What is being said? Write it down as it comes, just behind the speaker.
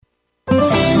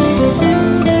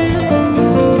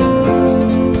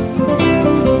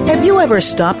ever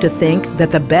stop to think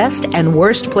that the best and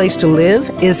worst place to live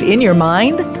is in your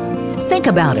mind? Think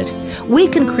about it. We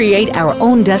can create our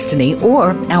own destiny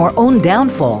or our own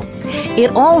downfall.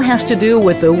 It all has to do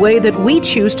with the way that we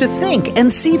choose to think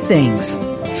and see things.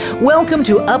 Welcome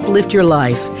to Uplift Your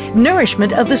Life,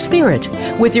 Nourishment of the Spirit,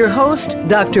 with your host,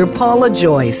 Dr. Paula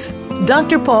Joyce.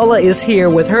 Dr. Paula is here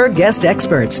with her guest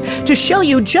experts to show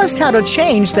you just how to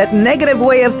change that negative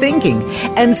way of thinking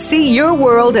and see your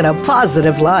world in a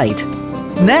positive light.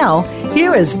 Now,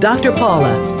 here is Dr.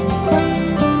 Paula.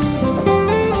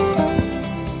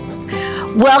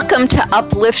 Welcome to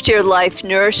Uplift Your Life,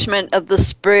 Nourishment of the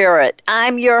Spirit.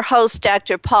 I'm your host,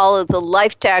 Dr. Paula, the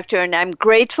Life Doctor, and I'm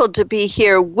grateful to be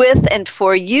here with and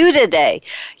for you today.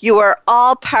 You are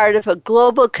all part of a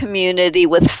global community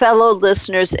with fellow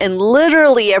listeners in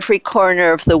literally every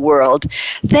corner of the world.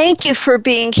 Thank you for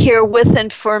being here with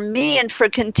and for me and for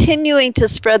continuing to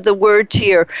spread the word to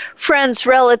your friends,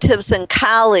 relatives, and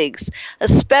colleagues. A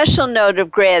special note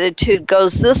of gratitude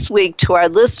goes this week to our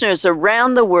listeners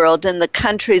around the world in the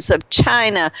countries of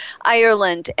China,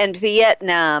 Ireland, and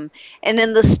Vietnam, and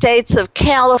in the states of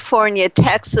California,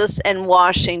 Texas, and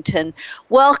Washington.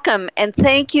 Welcome, and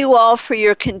thank you all for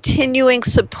your continuing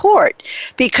support.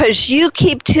 Because you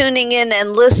keep tuning in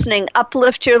and listening,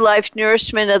 Uplift Your Life,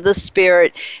 Nourishment of the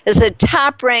Spirit is a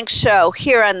top-ranked show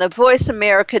here on the Voice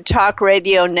America Talk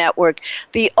Radio Network,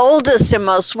 the oldest and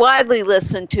most widely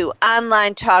listened to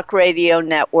online talk radio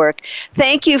network.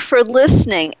 Thank you for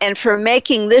listening and for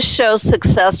making this show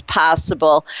success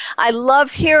possible. I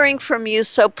love hearing from you,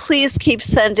 so please keep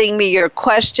sending me your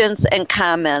questions and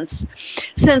comments.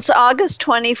 Since August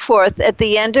 24th, at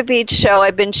the end of each show,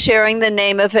 I've been sharing the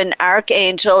name of an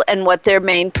archangel and what their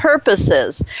main purpose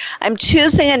is. I'm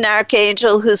choosing an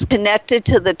archangel who's connected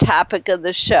to the topic of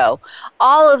the show.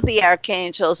 All of the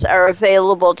archangels are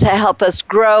available to help us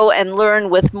grow and learn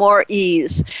with more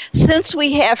ease. Since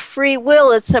we have free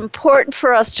will, it's important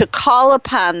for us to call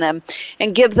upon them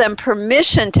and give them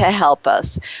permission to help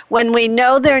us. When we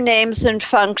know their names and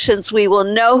functions, we will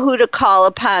know who to call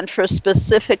upon for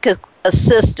specific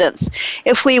assistance.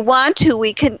 If we want to,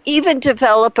 we can even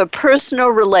develop a personal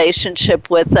relationship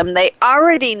with them. They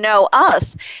already know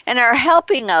us and are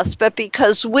helping us, but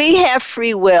because we have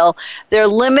free will, they're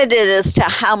limited as to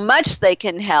how much they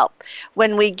can help.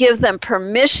 When we give them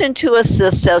permission to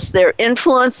assist us, their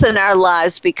influence in our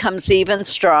lives becomes even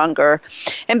stronger.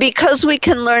 And because we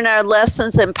can learn our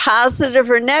lessons in positive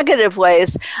or negative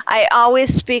ways, I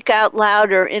always speak out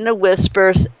loud or in a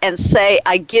whisper and say,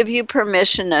 I give you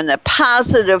permission in a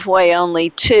positive way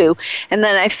only too. And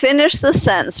then I finish the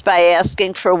sentence by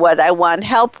asking for what I want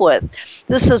help with.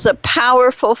 This is a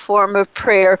powerful form of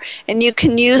prayer, and you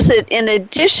can use it in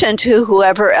addition to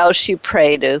whoever else you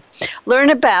pray to. Learn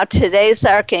about today's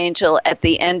archangel at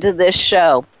the end of this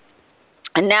show.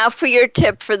 And now for your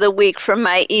tip for the week from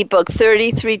my ebook,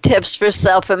 33 Tips for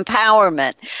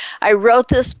Self-Empowerment. I wrote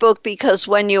this book because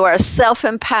when you are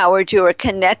self-empowered, you are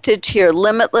connected to your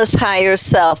limitless higher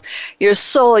self, your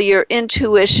soul, your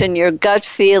intuition, your gut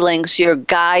feelings, your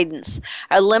guidance.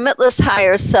 Our limitless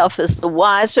higher self is the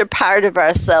wiser part of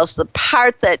ourselves, the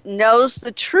part that knows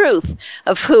the truth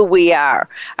of who we are.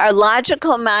 Our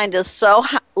logical mind is so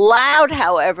loud,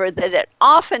 however, that it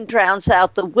often drowns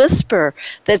out the whisper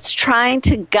that's trying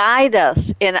to guide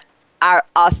us in our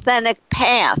authentic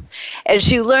path.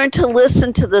 As you learn to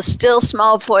listen to the still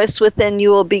small voice within, you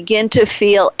will begin to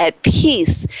feel at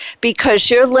peace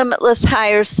because your limitless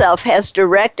higher self has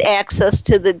direct access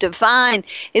to the divine.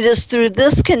 It is through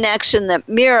this connection that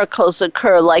miracles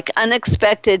occur, like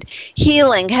unexpected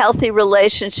healing, healthy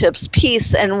relationships,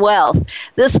 peace, and wealth.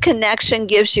 This connection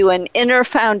gives you an inner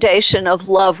foundation of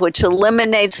love which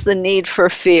eliminates the need for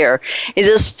fear. It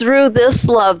is through this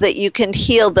love that you can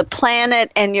heal the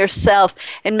planet and yourself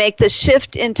and make the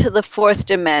shift into the fourth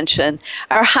dimension.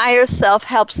 Our higher self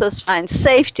helps us find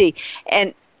safety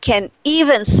and can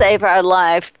even save our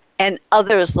life and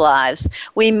others' lives.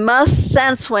 We must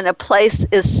sense when a place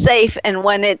is safe and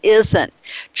when it isn't.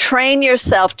 Train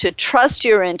yourself to trust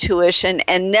your intuition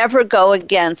and never go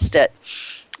against it.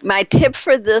 My tip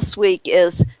for this week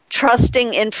is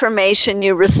trusting information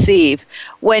you receive.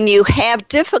 When you have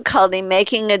difficulty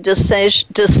making a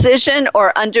decision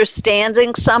or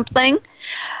understanding something,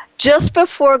 just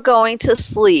before going to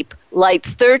sleep, light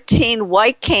 13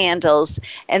 white candles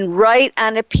and write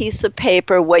on a piece of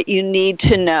paper what you need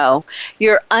to know.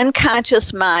 Your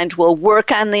unconscious mind will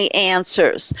work on the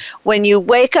answers. When you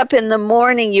wake up in the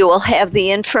morning, you will have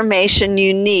the information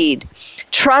you need.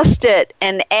 Trust it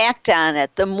and act on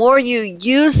it. The more you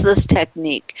use this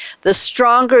technique, the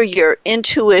stronger your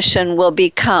intuition will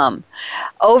become.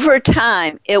 Over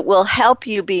time, it will help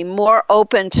you be more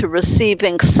open to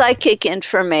receiving psychic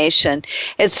information.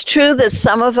 It's true that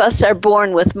some of us are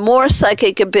born with more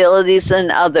psychic abilities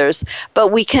than others,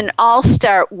 but we can all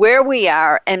start where we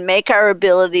are and make our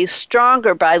abilities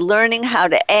stronger by learning how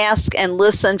to ask and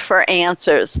listen for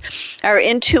answers. Our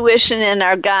intuition and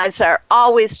our guides are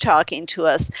always talking to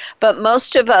us, but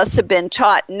most of us have been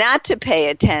taught not to pay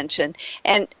attention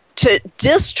and to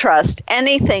distrust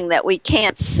anything that we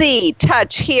can't see,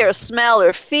 touch, hear, smell,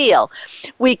 or feel.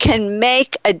 We can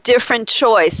make a different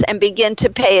choice and begin to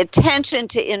pay attention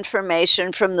to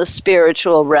information from the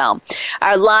spiritual realm.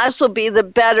 Our lives will be the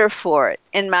better for it.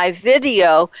 In my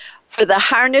video for the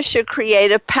Harness Your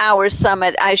Creative Power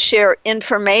Summit, I share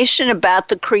information about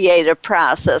the creative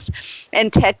process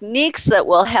and techniques that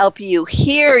will help you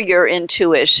hear your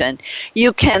intuition.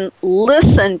 You can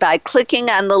listen by clicking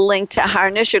on the link to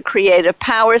Harness Your Creative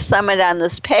Power Summit on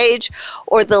this page,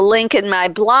 or the link in my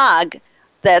blog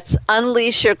that's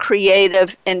Unleash Your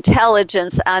Creative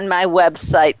Intelligence on my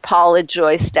website,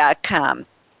 paulajoyce.com.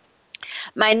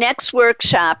 My next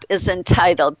workshop is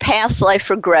entitled Past Life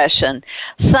Regression.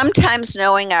 Sometimes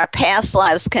knowing our past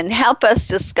lives can help us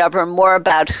discover more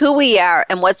about who we are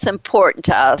and what's important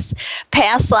to us.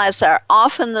 Past lives are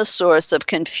often the source of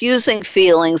confusing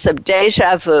feelings of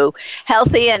deja vu,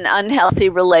 healthy and unhealthy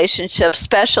relationships,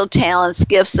 special talents,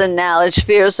 gifts and knowledge,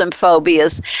 fears and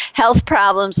phobias, health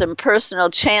problems and personal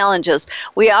challenges.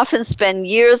 We often spend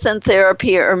years in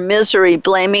therapy or misery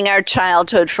blaming our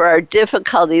childhood for our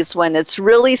difficulties when it's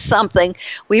really something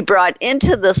we brought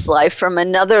into this life from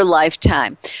another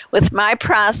lifetime. With my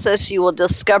process, you will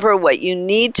discover what you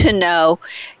need to know,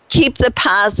 keep the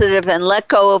positive, and let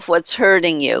go of what's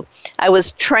hurting you. I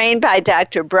was trained by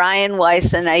Dr. Brian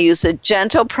Weiss, and I use a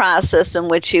gentle process in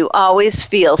which you always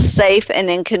feel safe and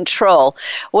in control.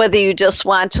 Whether you just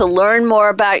want to learn more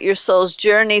about your soul's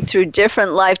journey through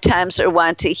different lifetimes or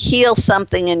want to heal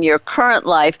something in your current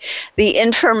life, the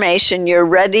information you're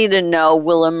ready to know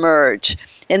will emerge.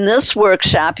 In this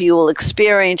workshop, you will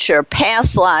experience your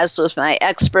past lives with my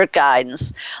expert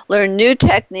guidance, learn new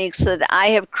techniques that I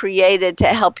have created to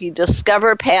help you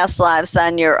discover past lives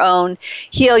on your own,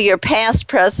 heal your past,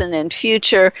 present, and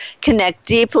future, connect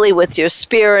deeply with your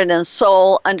spirit and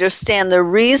soul, understand the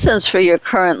reasons for your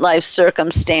current life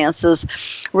circumstances,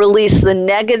 release the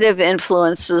negative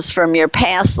influences from your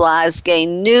past lives,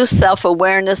 gain new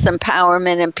self-awareness,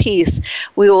 empowerment, and peace.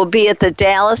 We will be at the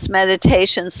Dallas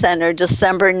Meditation Center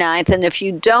December 9th, and if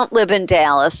you don't live in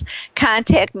Dallas,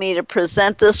 contact me to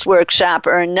present this workshop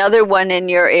or another one in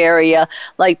your area,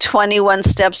 like 21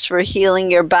 Steps for Healing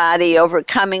Your Body,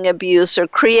 Overcoming Abuse, or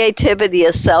Creativity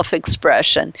as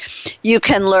Self-Expression. You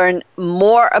can learn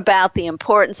more about the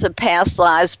importance of past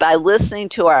lives by listening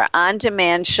to our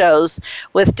on-demand shows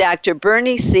with Dr.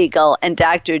 Bernie Siegel and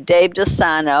Dr. Dave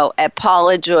DeSano at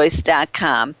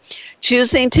paulajoyce.com.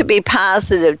 Choosing to be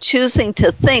positive, choosing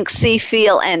to think, see,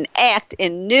 feel, and act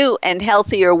in new and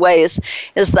healthier ways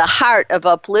is the heart of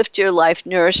Uplift Your Life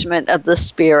Nourishment of the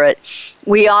Spirit.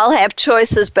 We all have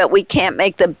choices, but we can't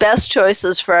make the best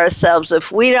choices for ourselves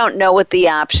if we don't know what the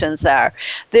options are.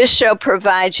 This show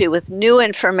provides you with new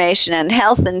information on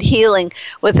health and healing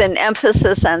with an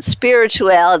emphasis on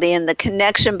spirituality and the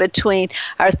connection between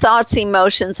our thoughts,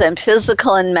 emotions, and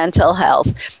physical and mental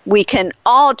health. We can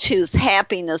all choose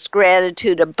happiness,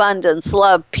 gratitude, abundance,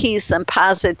 love, peace, and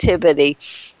positivity.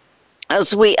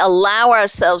 As we allow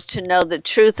ourselves to know the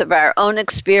truth of our own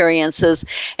experiences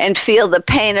and feel the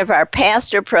pain of our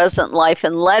past or present life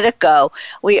and let it go,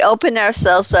 we open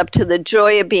ourselves up to the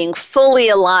joy of being fully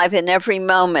alive in every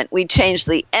moment. We change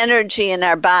the energy in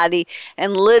our body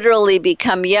and literally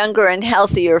become younger and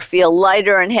healthier, feel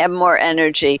lighter and have more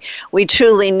energy. We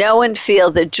truly know and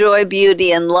feel the joy,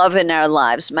 beauty, and love in our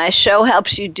lives. My show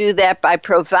helps you do that by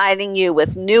providing you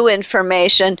with new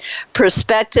information,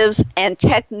 perspectives, and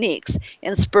techniques,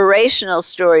 inspirational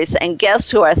stories, and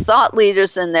guests who are thought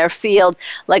leaders in their field,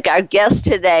 like our guest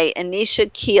today,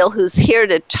 Anisha Keel, who's here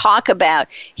to talk about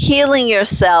healing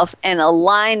yourself and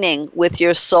aligning with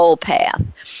your soul path.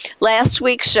 Last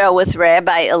week's show with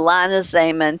Rabbi Ilana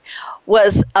Zayman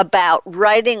was about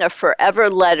writing a forever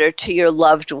letter to your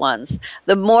loved ones.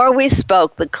 The more we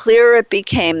spoke, the clearer it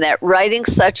became that writing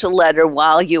such a letter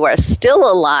while you are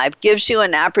still alive gives you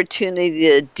an opportunity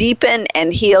to deepen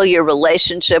and heal your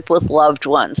relationship with loved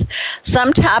ones.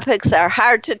 Some topics are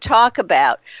hard to talk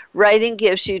about. Writing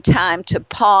gives you time to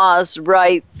pause,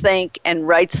 write, think, and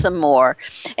write some more.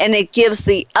 And it gives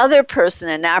the other person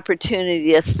an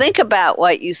opportunity to think about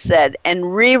what you said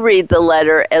and reread the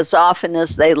letter as often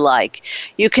as they like.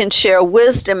 You can share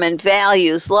wisdom and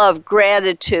values, love,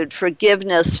 gratitude,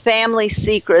 forgiveness, family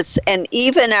secrets, and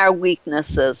even our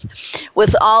weaknesses.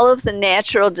 With all of the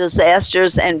natural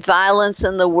disasters and violence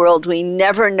in the world, we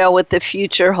never know what the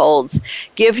future holds.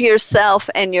 Give yourself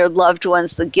and your loved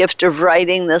ones the gift of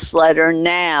writing this letter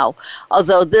now.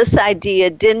 Although this idea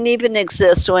didn't even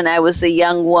exist when I was a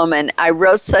young woman, I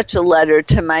wrote such a letter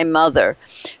to my mother.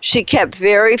 She kept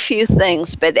very few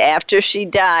things, but after she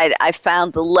died, I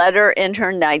found the letter in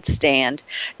her nightstand.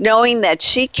 Knowing that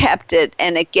she kept it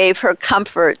and it gave her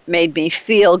comfort made me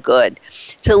feel good.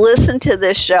 To listen to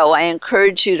this show, I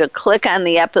encourage you to click on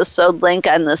the episode link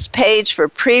on this page for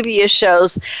previous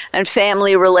shows on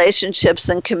family relationships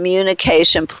and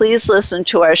communication. Please listen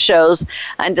to our shows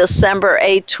on December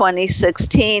 8,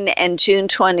 2016 and June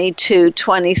 22,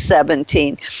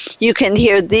 2017. You can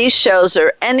hear these shows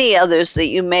or any others that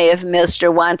you may have missed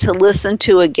or want to listen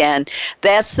to again.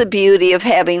 That's the beauty of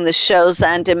having the shows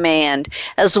on demand.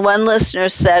 As one listener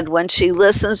said, when she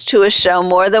listens to a show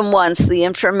more than once, the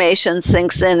information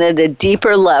sinks in at a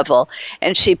deeper level,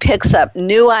 and she picks up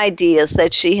new ideas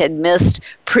that she had missed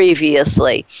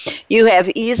previously. You have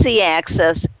easy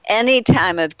access any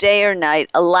time of day or night,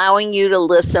 allowing you to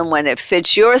listen when it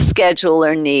fits your schedule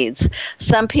or needs.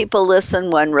 Some people listen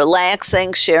when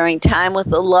relaxing, sharing time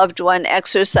with a loved one,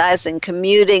 exercising,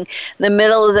 commuting in the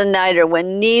middle of the night, or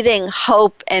when needing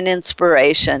hope and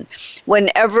inspiration.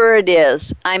 Whenever it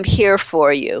is, I'm here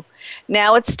for you.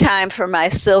 Now it's time for my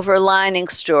silver lining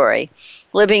story.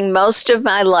 Living most of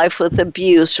my life with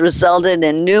abuse resulted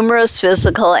in numerous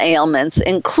physical ailments,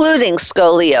 including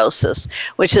scoliosis,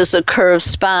 which is a curved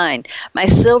spine. My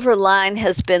silver line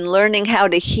has been learning how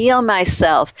to heal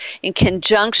myself in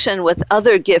conjunction with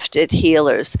other gifted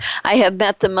healers. I have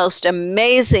met the most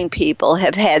amazing people,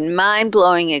 have had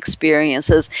mind-blowing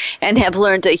experiences, and have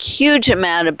learned a huge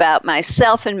amount about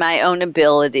myself and my own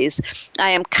abilities.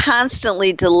 I am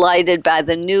constantly delighted by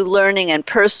the new learning and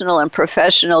personal and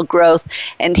professional growth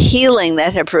and healing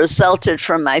that have resulted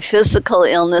from my physical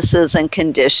illnesses and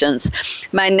conditions.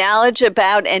 My knowledge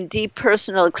about and deep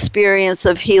personal experience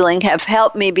of healing have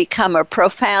helped me become a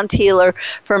profound healer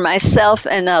for myself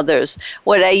and others.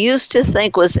 What I used to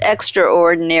think was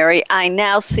extraordinary, I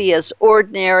now see as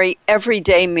ordinary,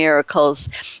 everyday miracles.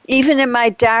 Even in my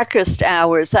darkest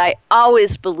hours, I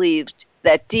always believed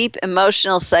that deep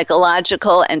emotional,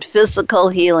 psychological, and physical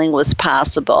healing was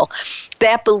possible.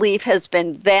 That belief has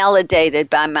been validated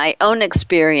by my own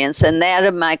experience and that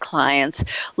of my clients.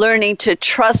 Learning to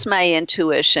trust my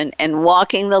intuition and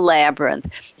walking the labyrinth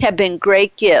have been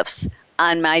great gifts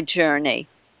on my journey.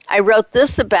 I wrote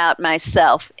this about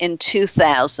myself in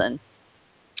 2000.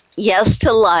 Yes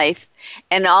to life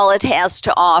and all it has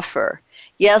to offer.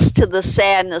 Yes to the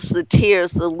sadness, the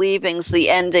tears, the leavings, the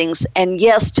endings, and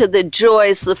yes to the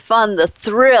joys, the fun, the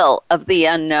thrill of the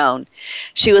unknown.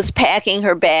 She was packing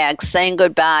her bags, saying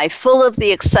goodbye, full of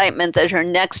the excitement that her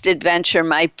next adventure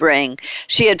might bring.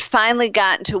 She had finally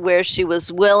gotten to where she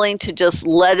was willing to just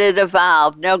let it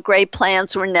evolve. No great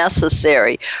plans were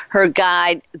necessary. Her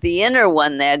guide, the inner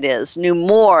one that is, knew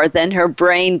more than her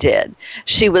brain did.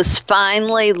 She was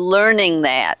finally learning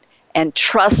that and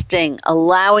trusting,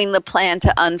 allowing the plan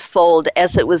to unfold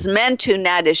as it was meant to,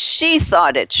 not as she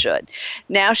thought it should.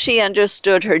 Now she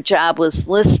understood her job was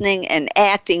listening and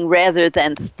acting rather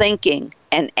than thinking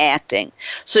and acting.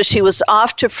 So she was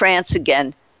off to France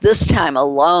again, this time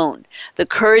alone. The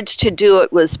courage to do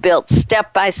it was built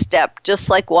step by step, just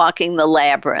like walking the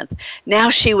labyrinth. Now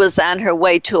she was on her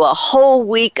way to a whole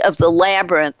week of the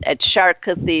labyrinth at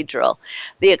Chartres Cathedral.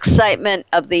 The excitement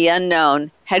of the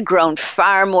unknown had grown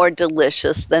far more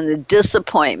delicious than the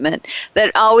disappointment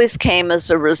that always came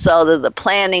as a result of the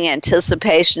planning,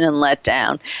 anticipation, and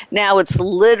letdown. Now it's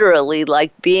literally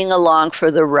like being along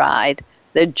for the ride,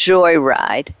 the joy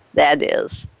ride, that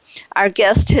is. Our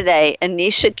guest today,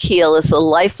 Anisha Keel, is a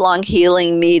lifelong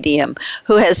healing medium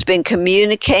who has been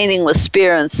communicating with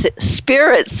spirits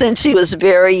since she was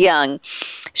very young.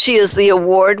 She is the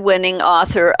award-winning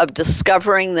author of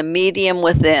Discovering the Medium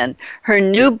Within. Her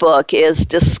new book is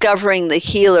Discovering the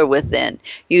Healer Within.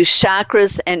 Use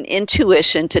chakras and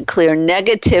intuition to clear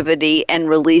negativity and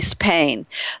release pain.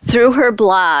 Through her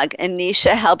blog,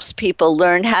 Anisha helps people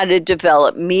learn how to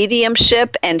develop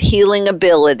mediumship and healing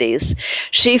abilities.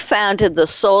 She founded the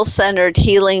Soul-Centered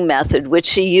Healing Method,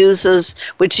 which uses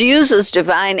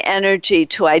divine energy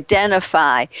to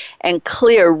identify and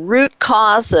clear root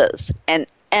causes and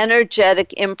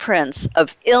energetic imprints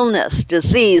of illness,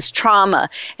 disease, trauma,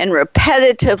 and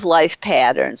repetitive life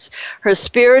patterns. Her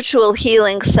spiritual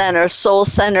healing center, Soul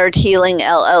Centered Healing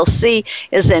LLC,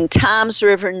 is in Toms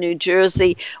River, New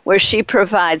Jersey, where she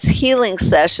provides healing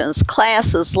sessions,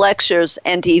 classes, lectures,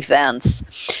 and events.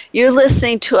 You're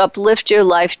listening to Uplift Your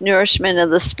Life, Nourishment of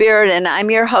the Spirit, and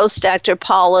I'm your host, Dr.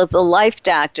 Paula, the Life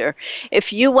Doctor.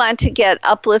 If you want to get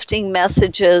uplifting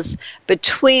messages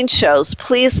between shows,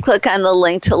 please click on the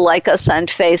link to like us on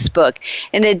Facebook.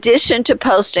 In addition to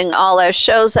posting all our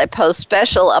shows, I post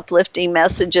special uplifting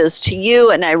messages to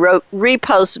you, and I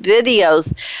repost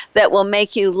videos that will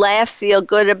make you laugh, feel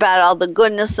good about all the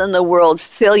goodness in the world,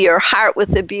 fill your heart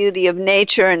with the beauty of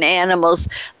nature and animals,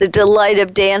 the delight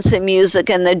of dance and music,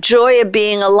 and the joy of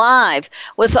being alive.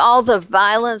 With all the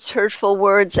violence, hurtful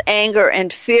words, anger,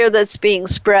 and fear that's being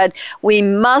spread, we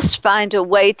must find a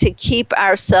way to keep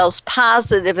ourselves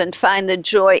positive and find the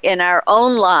joy in our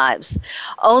own lives.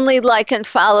 Only like and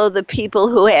follow the people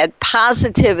who add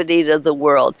positivity to the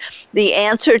world. The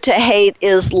answer to hate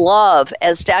is love.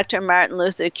 As Dr. Martin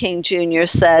Luther King Jr.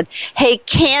 said, hate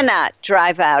cannot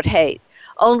drive out hate.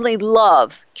 Only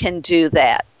love can do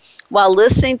that. While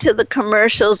listening to the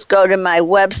commercials, go to my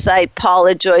website,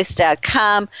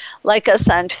 paulajoyce.com, like us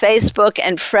on Facebook,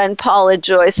 and friend Paula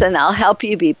Joyce, and I'll help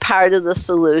you be part of the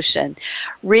solution.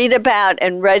 Read about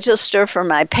and register for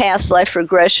my past life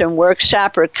regression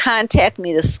workshop, or contact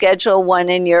me to schedule one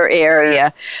in your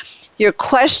area. Your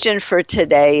question for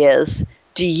today is,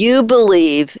 do you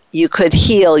believe you could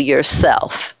heal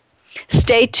yourself?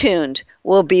 Stay tuned.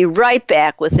 We'll be right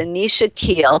back with Anisha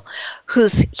Keel,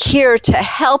 who's here to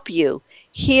help you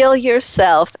heal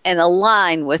yourself and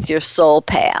align with your soul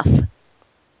path.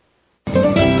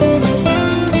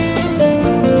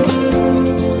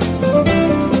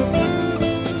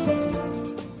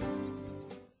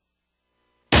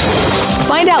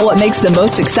 Find out what makes the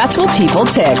most successful people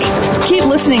tick. Keep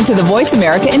listening to the Voice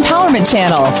America Empowerment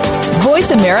Channel.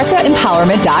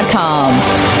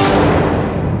 VoiceAmericaEmpowerment.com.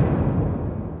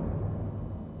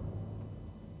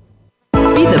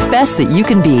 The best that you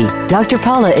can be. Dr.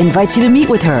 Paula invites you to meet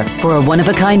with her for a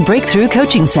one-of-a-kind breakthrough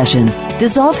coaching session.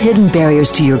 Dissolve hidden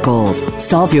barriers to your goals,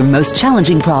 solve your most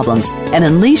challenging problems, and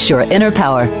unleash your inner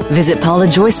power. Visit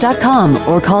paulajoyce.com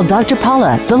or call Dr.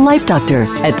 Paula, the Life Doctor,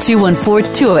 at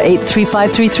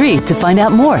 214-208-3533 to find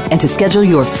out more and to schedule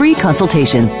your free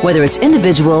consultation. Whether it's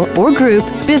individual or group,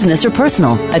 business or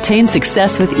personal, attain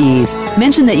success with ease.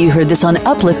 Mention that you heard this on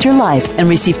Uplift Your Life and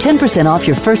receive 10% off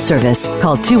your first service.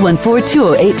 Call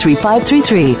 214-208-3533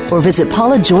 or visit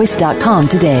paulajoyce.com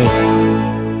today.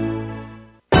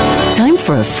 Time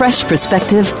for a fresh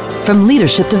perspective. From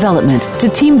leadership development to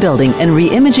team building and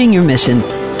re-imaging your mission,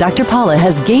 Dr. Paula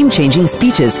has game-changing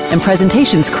speeches and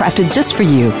presentations crafted just for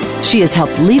you. She has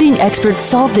helped leading experts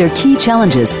solve their key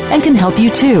challenges and can help you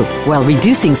too, while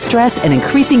reducing stress and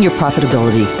increasing your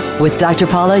profitability. With Dr.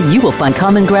 Paula, you will find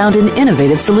common ground and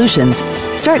innovative solutions.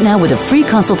 Start now with a free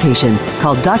consultation.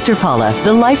 Call Dr. Paula,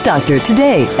 the Life Doctor,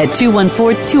 today at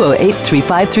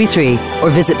 214-208-3533 or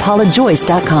visit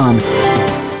paulajoyce.com.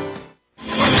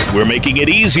 We're making it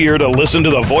easier to listen to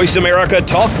the Voice America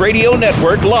Talk Radio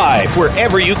Network live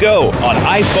wherever you go on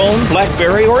iPhone,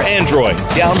 BlackBerry, or Android.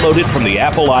 Download it from the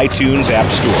Apple iTunes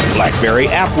App Store, BlackBerry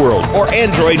App World, or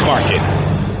Android Market.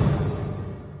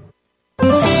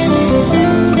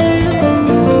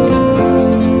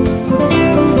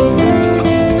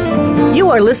 You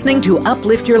are listening to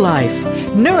Uplift Your Life,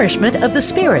 Nourishment of the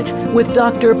Spirit with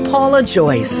Dr. Paula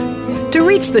Joyce. To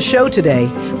reach the show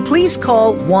today, please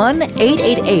call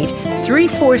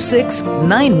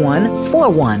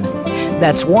 1-888-346-9141.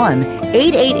 That's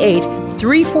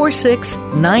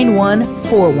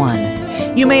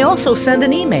 1-888-346-9141. You may also send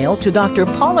an email to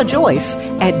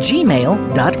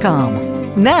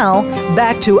drpaulajoyce@gmail.com. Now,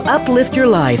 back to Uplift Your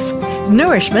Life,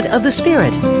 Nourishment of the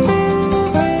Spirit.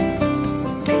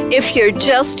 If you're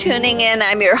just tuning in,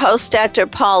 I'm your host, Dr.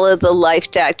 Paula, the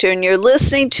Life Doctor, and you're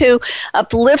listening to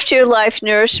Uplift Your Life,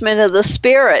 Nourishment of the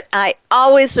Spirit. I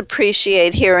always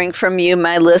appreciate hearing from you,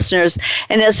 my listeners.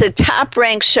 And as a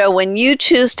top-ranked show, when you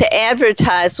choose to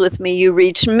advertise with me, you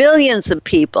reach millions of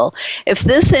people. If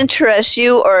this interests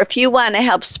you, or if you want to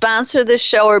help sponsor the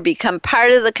show or become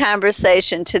part of the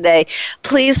conversation today,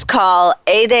 please call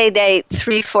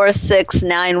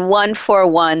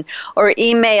 888-346-9141 or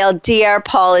email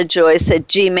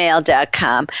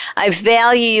drpaulajoyce@gmail.com. I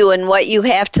value you and what you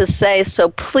have to say, so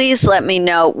please let me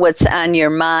know what's on your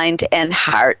mind and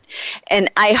heart. And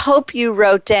I hope you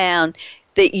wrote down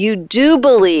that you do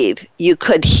believe you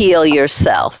could heal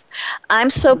yourself. I'm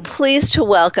so pleased to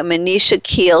welcome Anisha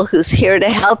Keel, who's here to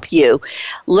help you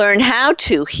learn how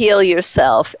to heal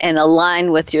yourself and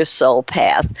align with your soul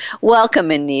path. Welcome,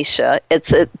 Anisha.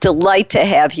 It's a delight to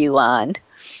have you on.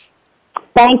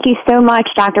 Thank you so much,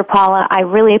 Dr. Paula. I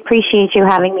really appreciate you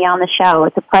having me on the show.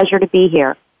 It's a pleasure to be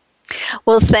here.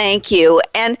 Well, thank you.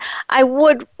 And I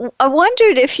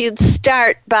wondered if you'd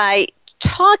start by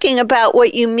talking about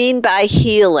what you mean by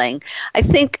healing. I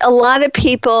think a lot of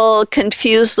people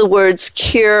confuse the words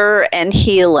cure and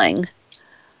healing.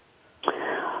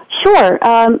 Sure.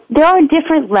 There are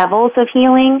different levels of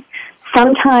healing.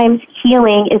 Sometimes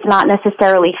healing is not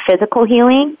necessarily physical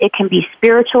healing. It can be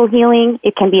spiritual healing.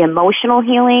 It can be emotional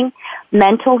healing,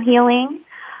 mental healing.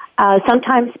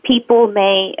 Sometimes people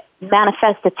may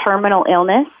manifest a terminal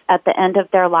illness at the end of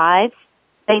their lives.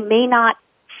 They may not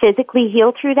physically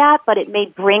heal through that, but it may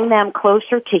bring them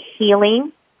closer to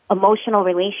healing emotional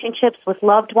relationships with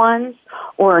loved ones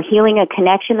or healing a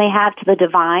connection they have to the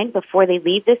divine before they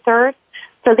leave this earth.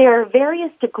 So there are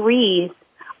various degrees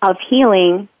of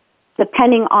healing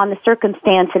depending on the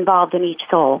circumstance involved in each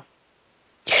soul.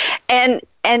 And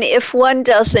if one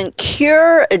doesn't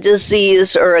cure a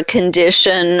disease or a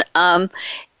condition,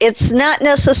 it's not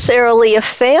necessarily a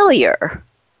failure.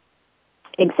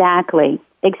 Exactly,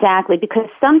 because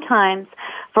sometimes,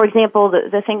 for example,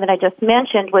 the thing that I just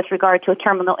mentioned with regard to a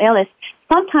terminal illness,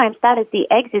 sometimes that is the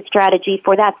exit strategy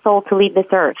for that soul to leave this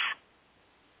earth.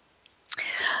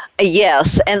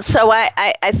 Yes, and so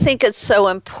I think it's so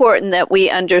important that we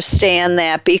understand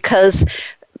that, because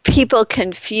people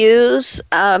confuse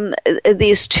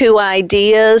these two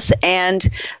ideas and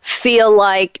feel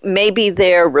like maybe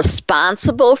they're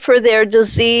responsible for their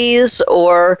disease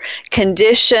or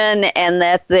condition, and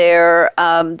that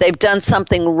they've done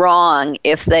something wrong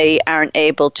if they aren't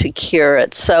able to cure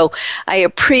it. So I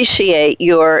appreciate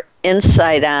your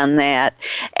insight on that.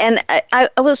 And I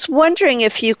was wondering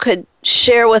if you could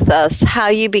share with us how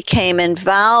you became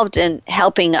involved in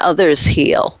helping others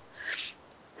heal.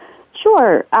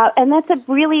 Sure, and that's a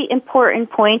really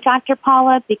important point, Dr.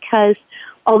 Paula, because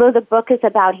although the book is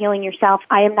about healing yourself,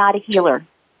 I am not a healer.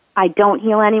 I don't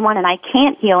heal anyone, and I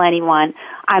can't heal anyone.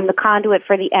 I'm the conduit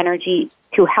for the energy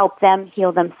to help them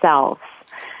heal themselves.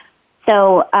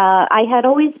 So I had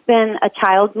always been a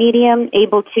child medium,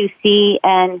 able to see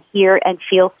and hear and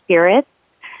feel spirits.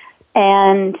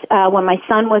 And when my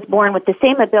son was born with the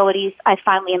same abilities, I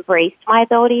finally embraced my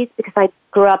abilities because I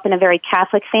grew up in a very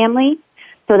Catholic family.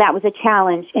 So that was a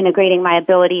challenge, integrating my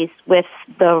abilities with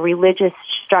the religious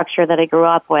structure that I grew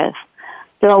up with.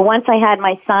 So once I had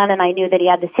my son and I knew that he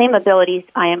had the same abilities,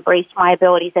 I embraced my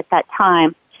abilities at that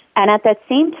time. And at that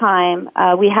same time,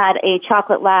 we had a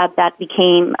chocolate lab that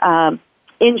became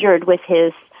injured with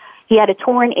he had a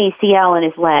torn ACL in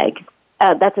his leg.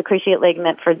 That's a cruciate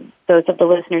ligament for those of the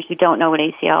listeners who don't know what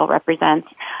ACL represents.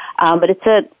 But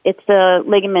it's a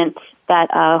ligament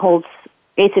that holds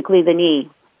basically the knee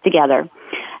together.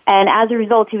 And as a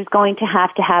result, he was going to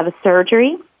have a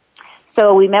surgery.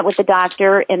 So we met with the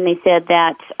doctor, and they said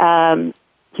that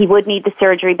he would need the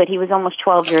surgery, but he was almost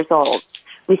 12 years old.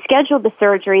 We scheduled the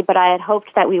surgery, but I had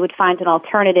hoped that we would find an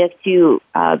alternative to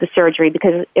the surgery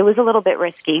because it was a little bit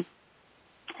risky.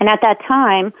 And at that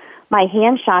time, my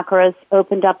hand chakras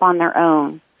opened up on their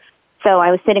own. So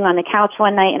I was sitting on the couch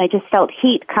one night, and I just felt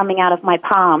heat coming out of my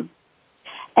palm.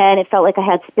 And it felt like I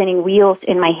had spinning wheels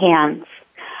in my hands.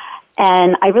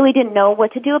 And I really didn't know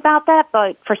what to do about that,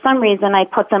 but for some reason I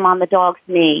put them on the dog's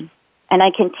knee. And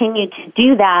I continued to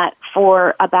do that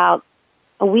for about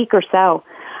a week or so.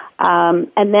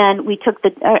 And then we took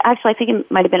actually I think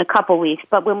it might have been a couple weeks,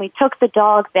 but when we took the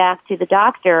dog back to the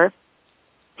doctor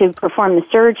to perform the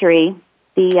surgery,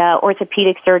 the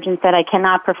orthopedic surgeon said, I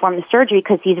cannot perform the surgery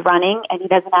because he's running and he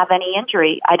doesn't have any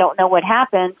injury. I don't know what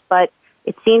happened, but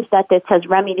it seems that this has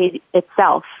remedied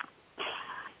itself.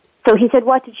 So he said,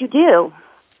 what did you do?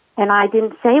 And I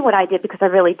didn't say what I did because I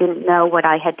really didn't know what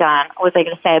I had done. Was I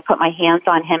going to say I put my hands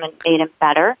on him and made him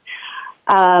better?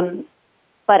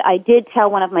 But I did tell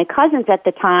one of my cousins at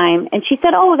the time, and she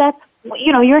said,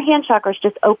 your hand chakras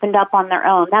just opened up on their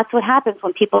own. That's what happens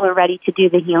when people are ready to do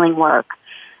the healing work.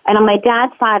 And on my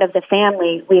dad's side of the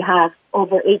family, we have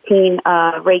over 18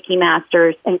 Reiki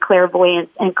masters and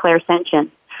clairvoyants and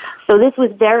clairsentience. So this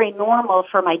was very normal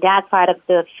for my dad's side of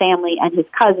the family and his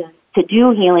cousins to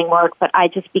do healing work, but I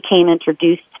just became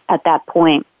introduced at that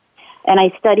point. And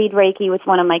I studied Reiki with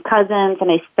one of my cousins,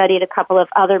 and I studied a couple of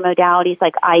other modalities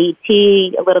like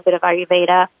IET, a little bit of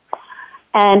Ayurveda.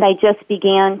 And I just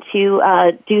began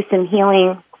to do some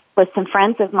healing with some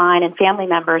friends of mine and family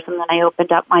members, and then I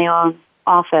opened up my own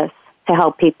office to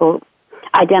help people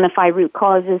identify root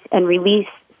causes and release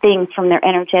things from their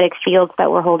energetic fields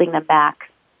that were holding them back.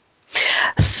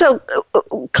 So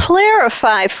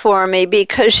clarify for me,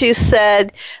 because you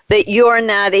said that you're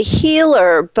not a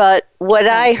healer, but what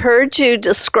I heard you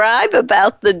describe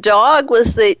about the dog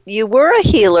was that you were a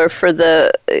healer for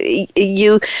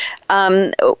you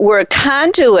were a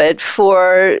conduit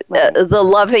for the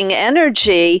loving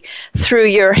energy through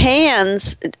your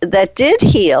hands that did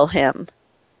heal him.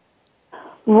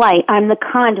 Right, I'm the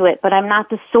conduit, but I'm not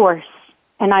the source,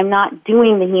 and I'm not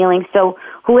doing the healing. So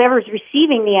whoever's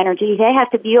receiving the energy, they have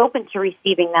to be open to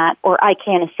receiving that, or I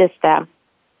can't assist them.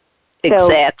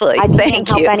 Exactly. So I Thank can't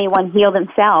help anyone heal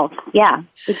themselves. Yeah,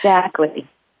 exactly.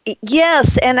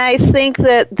 Yes, and I think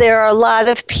that there are a lot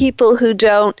of people who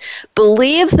don't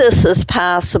believe this is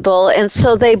possible, and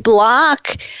so they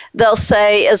block. They'll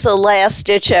say as a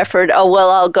last-ditch effort, oh,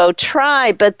 well, I'll go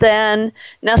try, but then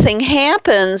nothing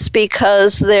happens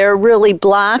because they're really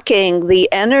blocking the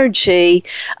energy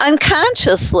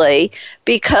unconsciously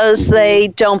because they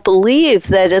don't believe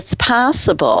that it's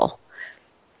possible.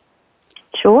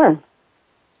 Sure.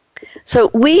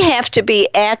 So we have to be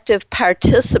active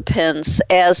participants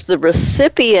as the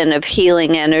recipient of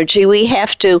healing energy. We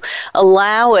have to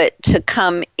allow it to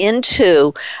come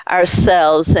into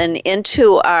ourselves and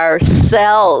into our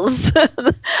cells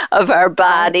of our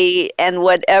body and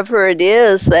whatever it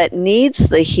is that needs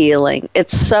the healing.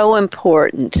 It's so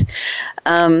important.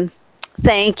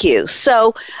 Thank you.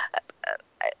 So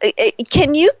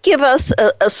can you give us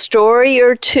a story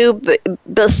or two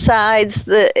besides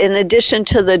in addition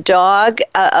to the dog,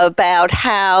 about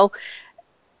how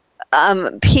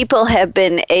people have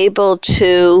been able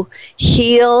to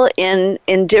heal in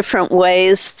different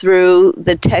ways through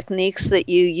the techniques that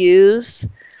you use?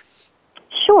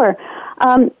 Sure.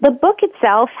 The book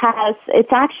itself has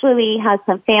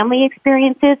some family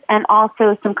experiences and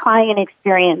also some client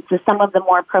experiences, some of the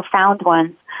more profound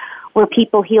ones, where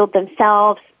people healed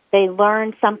themselves. They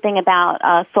learned something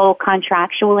about soul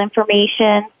contractual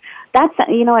information. That's,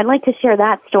 I'd like to share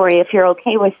that story if you're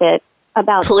okay with it,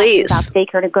 about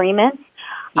sacred agreements.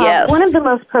 Yes. One of the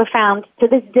most profound, to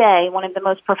this day, one of the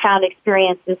most profound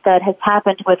experiences that has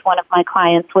happened with one of my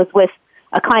clients was with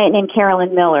a client named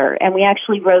Carolyn Miller, and we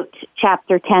actually wrote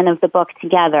chapter 10 of the book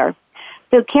together.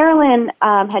 So Carolyn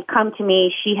had come to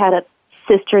me. She had a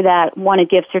sister that won a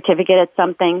gift certificate at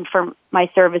something for my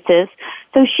services.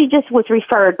 So she just was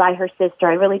referred by her sister.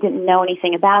 I really didn't know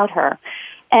anything about her.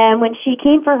 And when she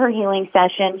came for her healing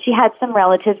session, she had some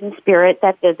relatives in spirit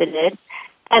that visited.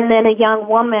 And then a young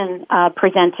woman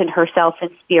presented herself in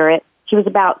spirit. She was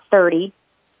about 30,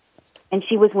 and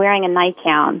she was wearing a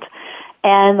nightgown.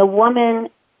 And the woman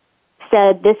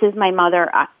said, "This is my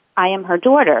mother. I am her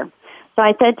daughter." So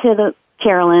I said to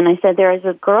Carolyn, I said, "There is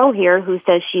a girl here who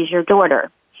says she's your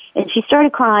daughter." And she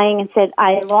started crying and said,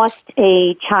 "I lost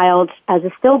a child as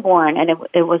a stillborn, and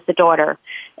it was the daughter."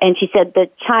 And she said, "The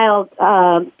child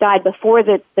died before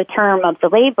the term of the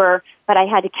labor, but I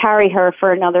had to carry her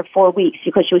for another 4 weeks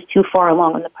because she was too far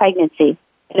along in the pregnancy."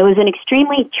 And it was an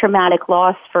extremely traumatic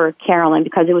loss for Carolyn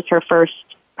because it was her first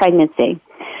pregnancy.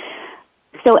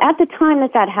 So at the time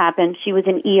that happened, she was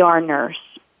an ER nurse.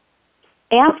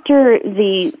 After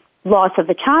the loss of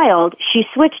the child, she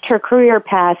switched her career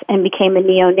path and became a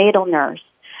neonatal nurse.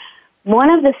 One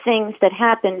of the things that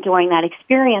happened during that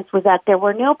experience was that there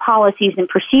were no policies and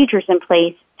procedures in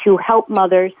place to help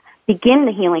mothers begin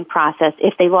the healing process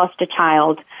if they lost a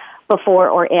child before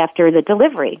or after the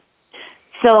delivery.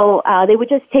 So they would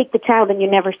just take the child and you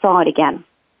never saw it again.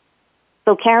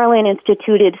 So Carolyn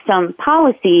instituted some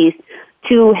policies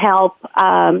to help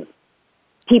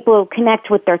people connect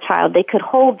with their child. They could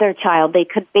hold their child. They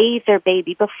could bathe their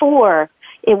baby before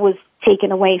it was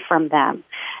taken away from them.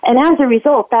 And as a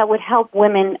result, that would help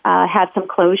women have some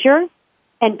closure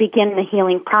and begin the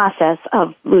healing process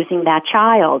of losing that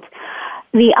child.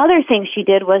 The other thing she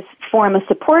did was form a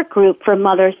support group for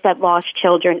mothers that lost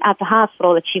children at the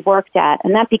hospital that she worked at,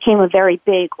 and that became a very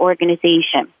big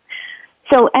organization.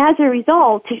 So as a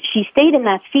result, she stayed in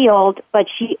that field, but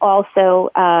she also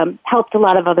helped a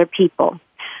lot of other people.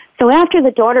 So after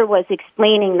the daughter was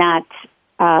explaining that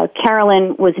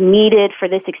Carolyn was needed for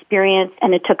this experience,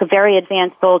 and it took a very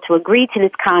advanced soul to agree to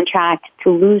this contract, to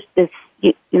lose this,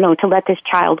 to let this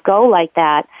child go like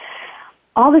that,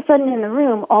 all of a sudden in the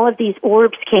room, all of these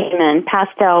orbs came in,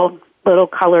 pastel little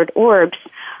colored orbs,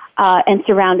 and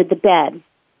surrounded the bed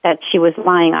that she was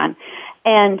lying on.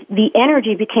 And the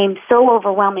energy became so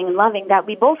overwhelming and loving that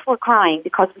we both were crying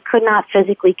because we could not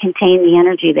physically contain the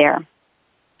energy there.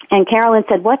 And Carolyn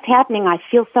said, "What's happening? I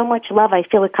feel so much love. I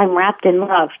feel like I'm wrapped in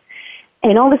love."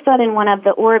 And all of a sudden, one of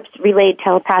the orbs relayed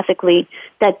telepathically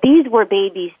that these were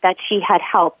babies that she had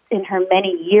helped in her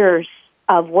many years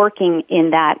of working in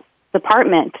that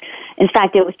department. In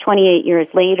fact, it was 28 years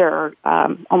later,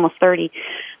 almost 30,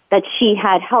 that she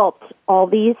had helped all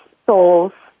these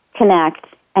souls connect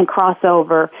and cross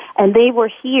over. And they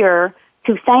were here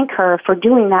to thank her for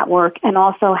doing that work and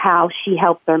also how she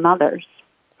helped their mothers.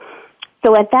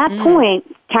 So at that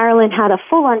point, Carolyn had a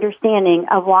full understanding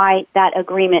of why that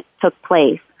agreement took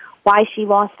place, why she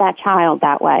lost that child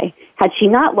that way. Had she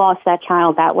not lost that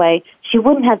child that way, she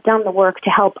wouldn't have done the work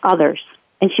to help others,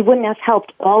 and she wouldn't have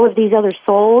helped all of these other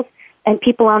souls and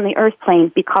people on the earth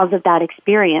plane because of that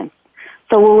experience.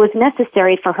 So it was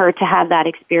necessary for her to have that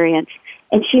experience,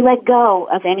 and she let go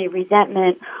of any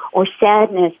resentment or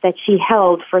sadness that she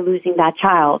held for losing that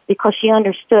child because she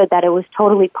understood that it was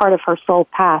totally part of her soul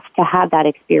path to have that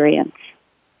experience.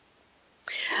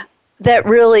 That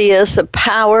really is a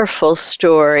powerful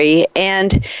story,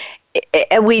 and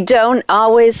we don't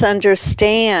always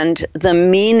understand the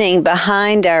meaning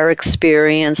behind our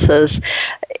experiences.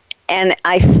 And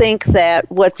I think that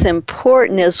what's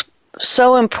important is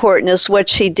so important is what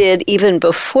she did even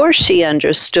before she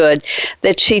understood,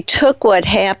 that she took what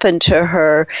happened to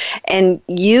her and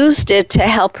used it to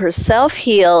help herself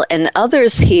heal and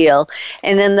others heal,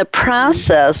 and in the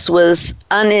process was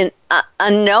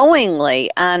unknowingly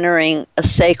honoring a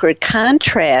sacred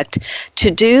contract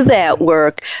to do that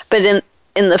work. But in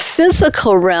the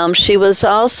physical realm, she was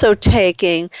also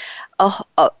taking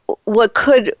what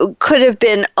could have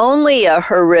been only a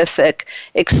horrific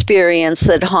experience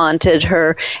that haunted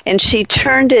her, and she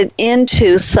turned it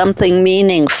into something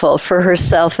meaningful for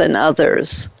herself and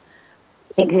others.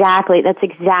 Exactly. That's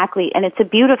exactly. And it's a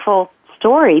beautiful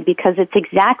story because it's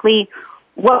exactly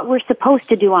what we're supposed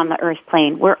to do on the earth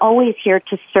plane. We're always here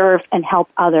to serve and help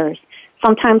others.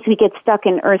 Sometimes we get stuck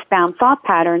in earthbound thought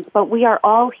patterns, but we are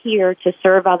all here to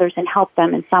serve others and help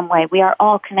them in some way. We are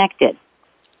all connected.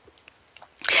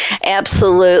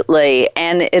 Absolutely,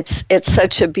 and it's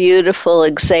such a beautiful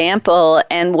example,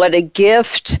 and what a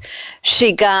gift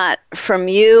she got from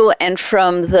you and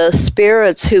from the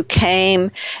spirits who came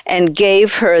and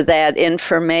gave her that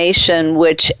information,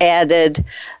 which added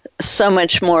so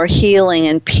much more healing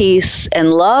and peace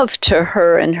and love to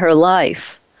her and her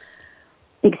life.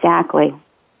 Exactly.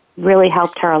 Really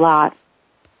helped her a lot.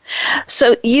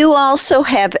 So you also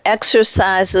have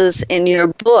exercises in your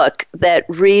book that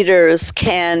readers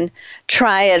can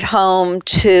try at home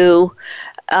to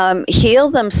heal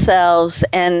themselves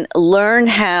and learn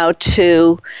how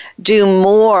to do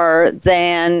more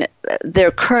than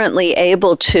they're currently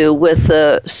able to with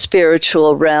the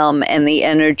spiritual realm and the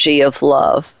energy of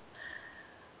love.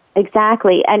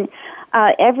 Exactly. And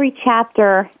every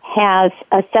chapter has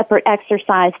a separate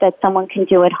exercise that someone can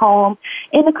do at home,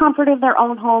 in the comfort of their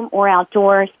own home or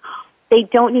outdoors. They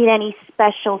don't need any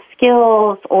special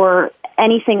skills or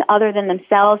anything other than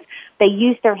themselves. They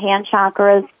use their hand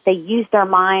chakras. They use their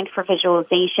mind for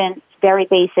visualization. It's very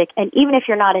basic. And even if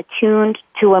you're not attuned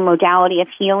to a modality of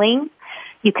healing,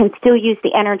 you can still use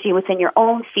the energy within your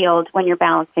own field when you're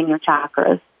balancing your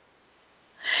chakras.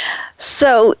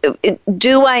 So,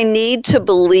 do I need to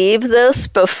believe this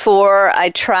before I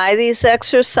try these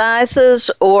exercises,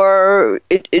 or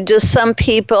do some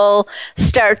people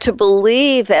start to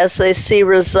believe as they see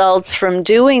results from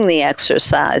doing the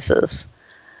exercises?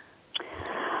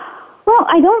 Well,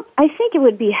 I think it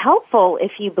would be helpful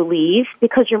if you believe,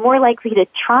 because you're more likely to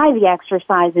try the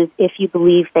exercises if you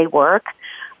believe they work.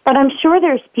 But I'm sure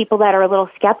there's people that are a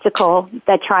little skeptical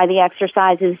that try the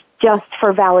exercises just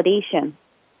for validation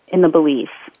in the belief.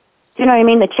 Do you know what I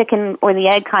mean? The chicken or the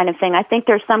egg kind of thing. I think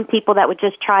there's some people that would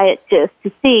just try it just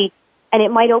to see, and it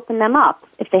might open them up.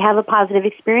 If they have a positive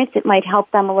experience, it might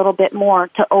help them a little bit more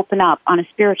to open up on a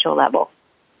spiritual level.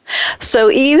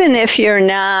 So even if you're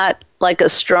not like a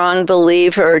strong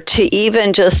believer, to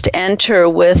even just enter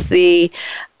with the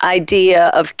idea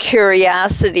of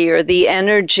curiosity or the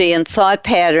energy and thought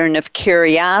pattern of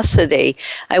curiosity,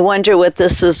 I wonder what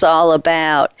this is all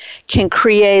about, can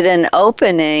create an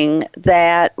opening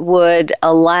that would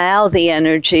allow the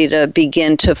energy to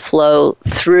begin to flow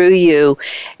through you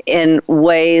in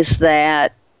ways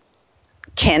that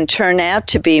can turn out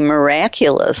to be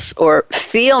miraculous or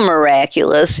feel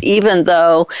miraculous, even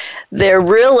though they're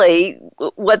really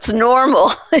what's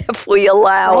normal if we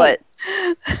allow it.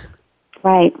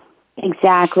 Right,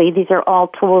 exactly. These are all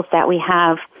tools that we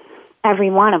have, every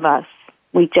one of us.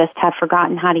 We just have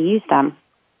forgotten how to use them.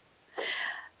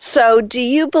 So do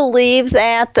you believe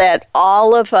that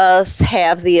all of us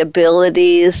have the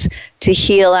abilities to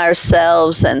heal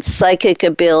ourselves and psychic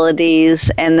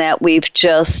abilities, and that we've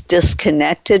just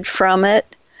disconnected from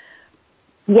it?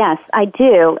 Yes, I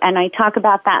do, and I talk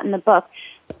about that in the book.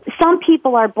 Some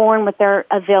people are born with their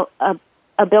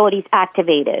abilities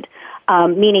activated,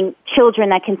 meaning children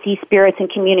that can see spirits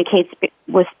and communicate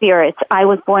with spirits. I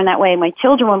was born that way. My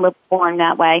children were born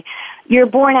that way. You're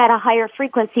born at a higher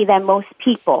frequency than most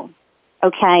people,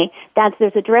 okay?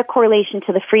 There's a direct correlation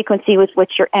to the frequency with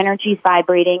which your energy is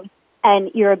vibrating and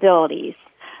your abilities.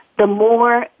 The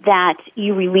more that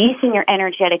you release in your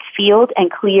energetic field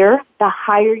and clear, the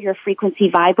higher your frequency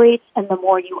vibrates and the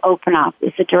more you open up.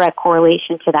 It's a direct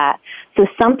correlation to that. So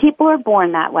some people are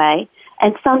born that way,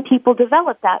 and some people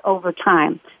develop that over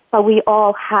time. But we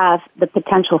all have the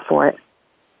potential for it.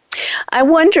 I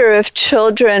wonder if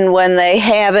children, when they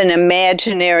have an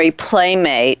imaginary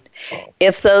playmate,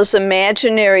 if those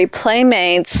imaginary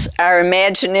playmates are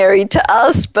imaginary to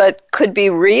us but could be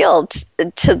real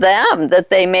to them, that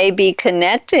they may be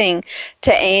connecting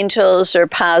to angels or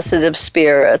positive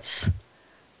spirits.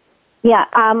 Yeah,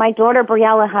 my daughter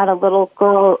Briella had a little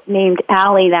girl named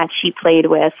Allie that she played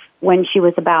with when she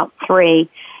was about 3.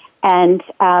 And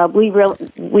we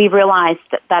realized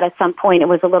that at some point it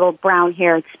was a little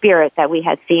brown-haired spirit that we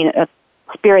had seen, a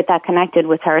spirit that connected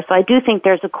with her. So I do think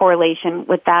there's a correlation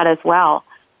with that as well.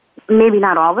 Maybe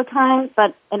not all the time,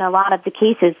 but in a lot of the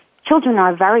cases, children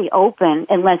are very open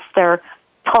unless they're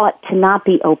taught to not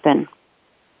be open.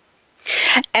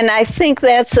 And I think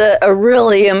that's a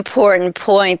really important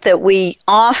point, that we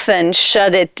often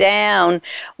shut it down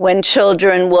when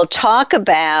children will talk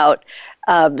about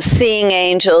seeing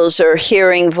angels or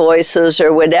hearing voices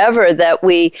or whatever, that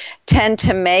we tend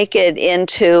to make it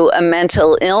into a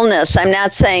mental illness. I'm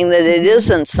not saying that it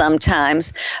isn't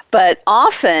sometimes, but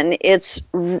often it's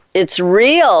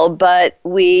real, but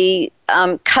we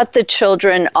cut the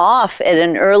children off at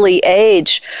an early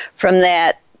age from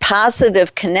that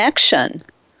positive connection.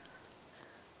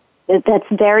 That's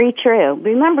very true.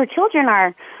 Remember, children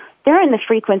they're in the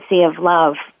frequency of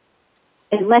love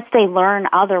unless they learn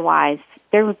otherwise.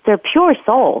 They're pure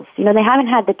souls. You know, they haven't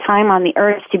had the time on the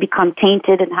earth to become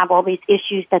tainted and have all these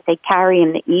issues that they carry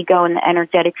in the ego and the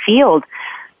energetic field.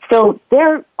 So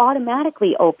they're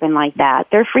automatically open like that.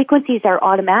 Their frequencies are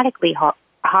automatically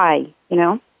high, you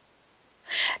know?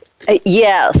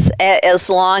 Yes, as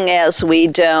long as we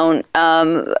don't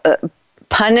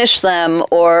punish them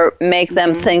or make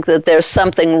them think that there's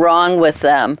something wrong with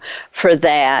them for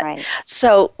that. Right.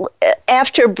 So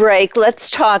after break, let's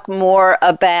talk more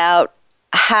about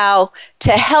how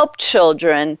to help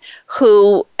children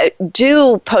who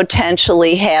do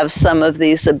potentially have some of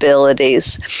these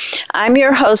abilities. I'm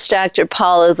your host, Dr.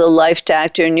 Paula, the Life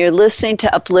Doctor, and you're listening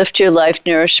to Uplift Your Life,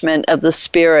 Nourishment of the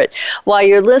Spirit. While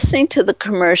you're listening to the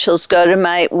commercials, go to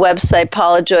my website,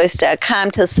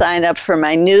 paulajoyce.com, to sign up for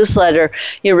my newsletter.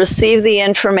 You'll receive the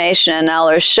information on all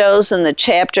our shows and the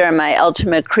chapter on my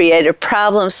ultimate creative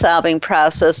problem-solving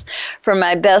process for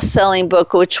my best-selling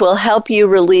book, which will help you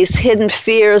release hidden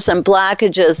fears and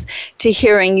blockages to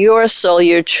hearing your soul,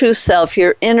 your true self,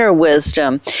 your inner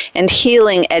wisdom, and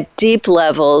healing at deep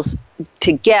levels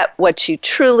to get what you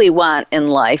truly want in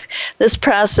life. This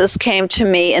process came to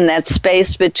me in that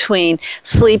space between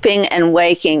sleeping and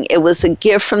waking. It was a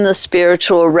gift from the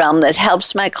spiritual realm that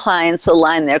helps my clients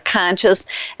align their conscious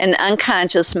and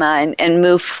unconscious mind and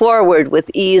move forward with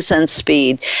ease and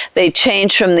speed. They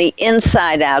change from the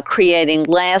inside out, creating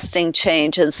lasting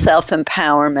change and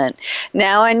self-empowerment.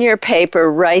 Now on your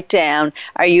paper, write down,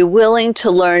 are you willing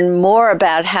to learn more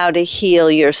about how to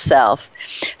heal yourself?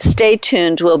 Stay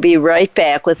tuned. We'll be right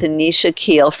back with Anisha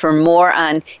Keel for more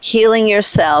on healing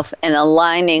yourself and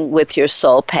aligning with your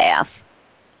soul path.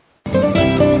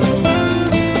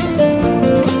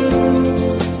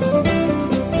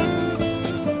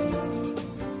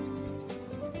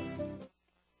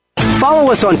 Follow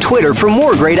us on Twitter for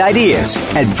more great ideas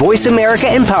at Voice America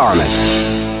Empowerment.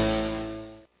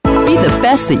 Be the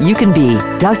best that you can be.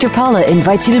 Dr. Paula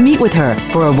invites you to meet with her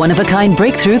for a one-of-a-kind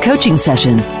breakthrough coaching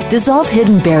session. Dissolve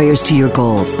hidden barriers to your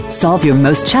goals, solve your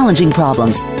most challenging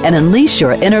problems, and unleash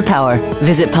your inner power.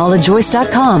 Visit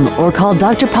paulajoyce.com or call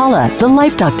Dr. Paula, the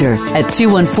Life Doctor, at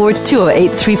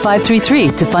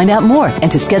 214-208-3533 to find out more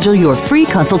and to schedule your free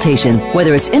consultation.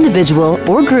 Whether it's individual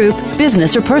or group,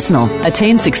 business or personal,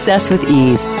 attain success with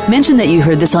ease. Mention that you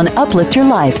heard this on Uplift Your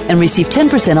Life and receive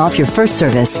 10% off your first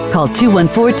service. Call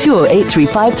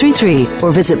 214-208-3533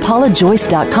 or visit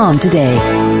paulajoyce.com today.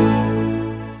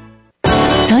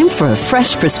 Time for a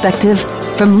fresh perspective.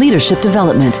 From leadership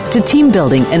development to team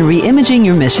building and reimaging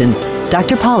your mission,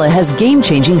 Dr. Paula has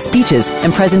game-changing speeches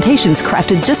and presentations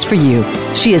crafted just for you.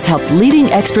 She has helped leading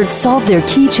experts solve their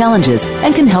key challenges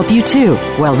and can help you too,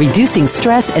 while reducing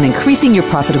stress and increasing your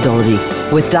profitability.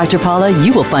 With Dr. Paula,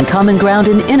 you will find common ground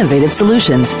and innovative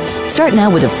solutions. Start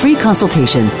now with a free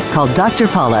consultation. Call Dr.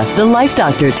 Paula, the Life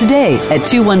Doctor, today at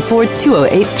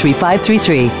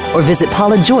 214-208-3533 or visit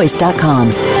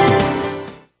paulajoyce.com.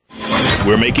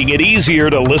 We're making it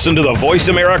easier to listen to the Voice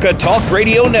America Talk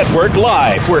Radio Network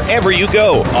live wherever you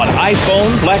go on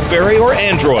iPhone, BlackBerry, or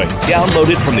Android. Download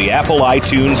it from the Apple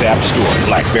iTunes App Store,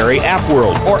 BlackBerry App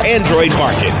World, or Android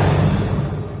Market.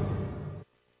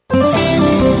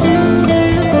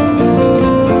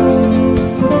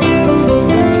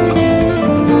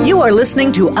 You are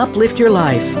listening to Uplift Your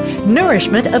Life,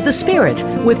 Nourishment of the Spirit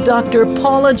with Dr.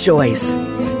 Paula Joyce.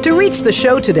 To reach the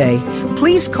show today,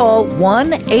 please call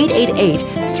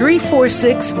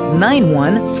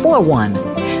 1-888-346-9141.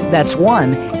 That's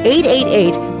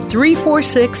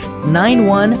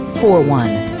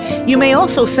 1-888-346-9141. You may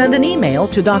also send an email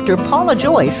to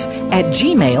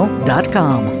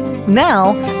drpaulajoyce@gmail.com.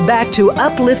 Now, back to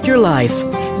Uplift Your Life,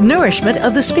 Nourishment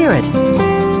of the Spirit.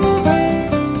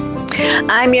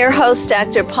 I'm your host,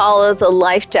 Dr. Paula, the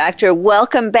Life Doctor.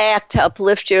 Welcome back to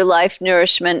Uplift Your Life,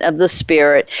 Nourishment of the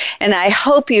Spirit. And I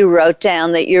hope you wrote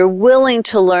down that you're willing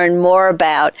to learn more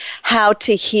about how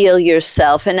to heal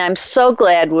yourself. And I'm so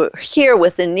glad we're here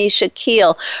with Anisha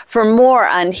Keel for more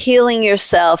on healing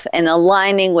yourself and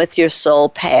aligning with your soul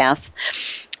path.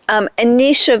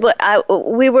 Anisha,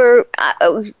 we were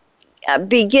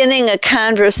beginning a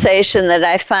conversation that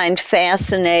I find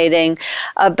fascinating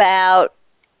about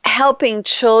helping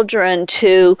children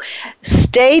to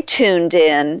stay tuned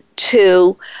in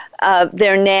to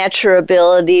their natural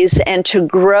abilities and to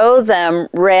grow them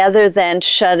rather than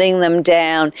shutting them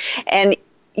down. And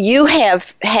you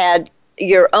have had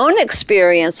your own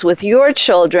experience with your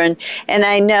children, and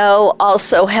I know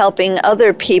also helping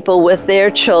other people with their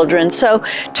children. So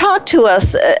talk to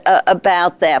us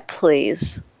about that,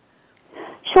 please.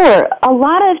 Sure. A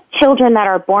lot of children that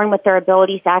are born with their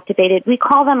abilities activated, we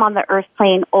call them on the earth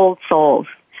plane old souls,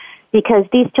 because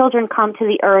these children come to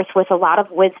the earth with a lot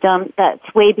of wisdom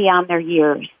that's way beyond their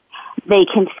years. They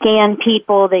can scan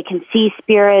people, they can see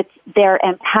spirits, they're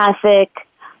empathic,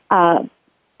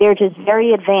 they're just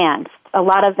very advanced. A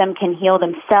lot of them can heal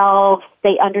themselves.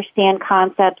 They understand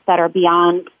concepts that are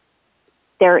beyond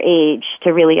their age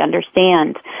to really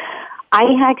understand. I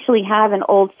actually have an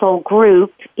old soul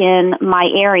group in my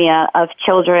area of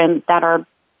children that are,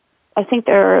 I think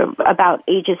they're about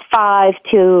ages 5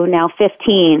 to now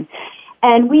 15.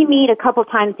 And we meet a couple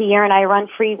times a year, and I run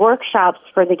free workshops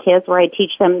for the kids where I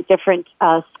teach them different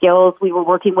skills. We were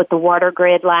working with the water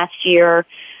grid last year,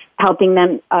 helping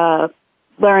them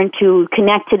learn to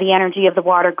connect to the energy of the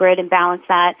water grid and balance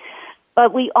that.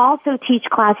 But we also teach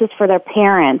classes for their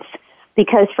parents,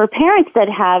 because for parents that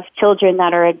have children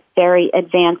that are very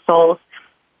advanced souls,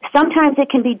 sometimes it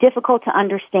can be difficult to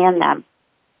understand them.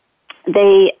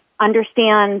 They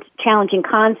understand challenging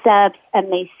concepts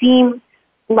and they seem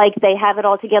like they have it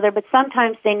all together, but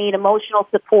sometimes they need emotional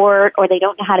support or they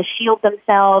don't know how to shield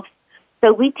themselves.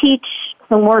 So we teach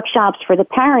some workshops for the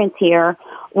parents here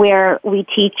where we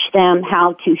teach them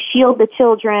how to shield the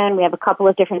children. We have a couple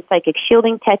of different psychic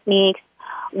shielding techniques.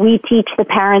 We teach the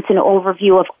parents an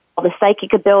overview of all the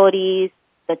psychic abilities,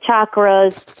 the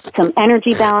chakras, some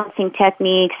energy balancing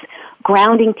techniques,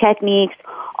 grounding techniques,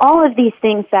 all of these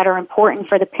things that are important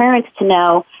for the parents to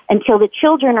know until the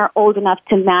children are old enough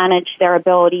to manage their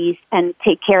abilities and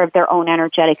take care of their own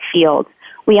energetic field.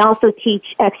 We also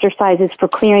teach exercises for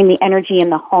clearing the energy in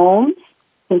the homes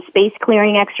and space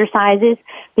clearing exercises,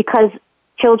 because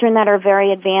children that are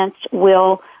very advanced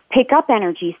will pick up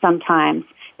energy sometimes.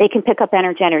 They can pick up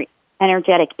energetic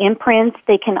imprints.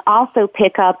 They can also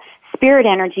pick up spirit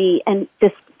energy and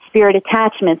just spirit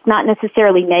attachments, not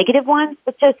necessarily negative ones,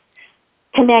 but just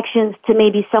connections to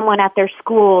maybe someone at their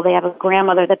school. They have a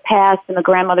grandmother that passed and the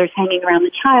grandmother's hanging around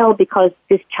the child because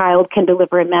this child can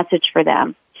deliver a message for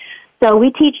them. So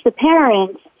we teach the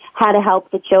parents how to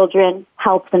help the children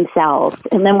help themselves.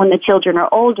 And then when the children are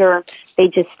older, they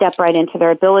just step right into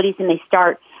their abilities and they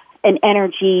start an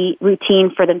energy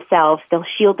routine for themselves. They'll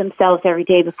shield themselves every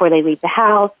day before they leave the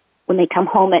house. When they come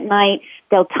home at night,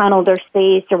 they'll tunnel their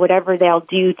space or whatever they'll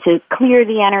do to clear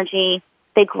the energy.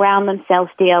 They ground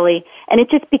themselves daily, and it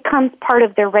just becomes part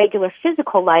of their regular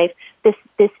physical life.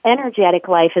 This energetic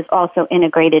life is also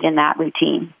integrated in that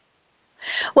routine.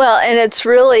 Well, and it's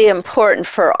really important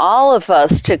for all of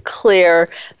us to clear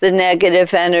the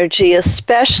negative energy,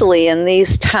 especially in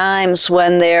these times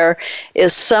when there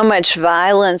is so much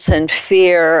violence and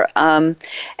fear and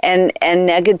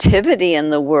negativity in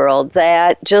the world,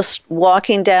 that just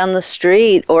walking down the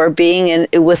street or being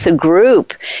with a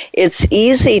group, it's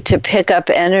easy to pick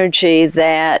up energy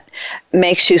that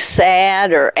makes you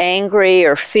sad or angry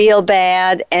or feel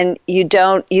bad, and you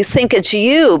think it's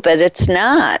you, but it's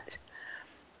not.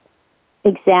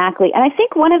 Exactly. And I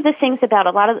think one of the things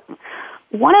about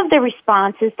one of the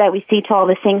responses that we see to all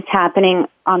the things happening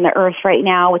on the earth right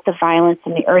now with the violence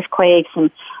and the earthquakes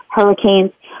and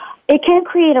hurricanes, it can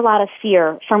create a lot of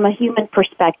fear from a human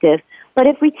perspective. But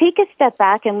if we take a step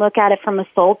back and look at it from a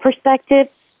soul perspective,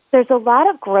 there's a lot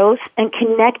of growth and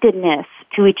connectedness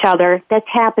to each other that's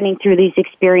happening through these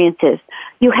experiences.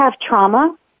 You have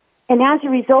trauma, and as a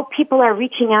result, people are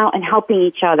reaching out and helping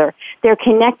each other. They're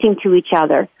connecting to each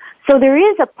other. So there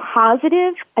is a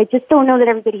positive, I just don't know that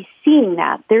everybody's seeing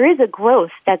that. There is a growth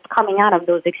that's coming out of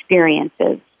those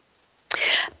experiences.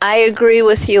 I agree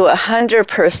with you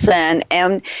 100%,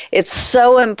 and it's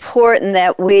so important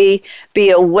that we be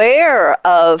aware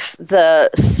of the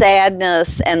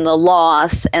sadness and the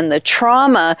loss and the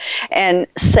trauma and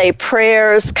say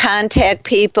prayers, contact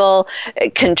people,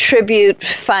 contribute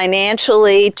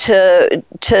financially to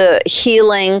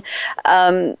healing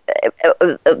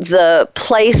the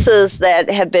places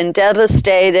that have been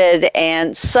devastated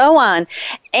and so on.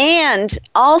 And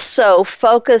also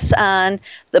focus on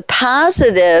the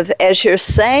positive, as you're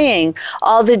saying,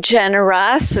 all the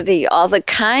generosity, all the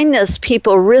kindness,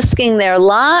 people risking their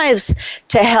lives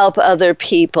to help other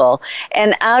people.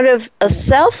 And out of a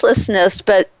selflessness,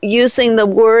 but using the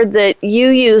word that you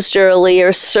used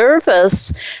earlier,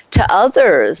 service to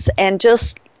others and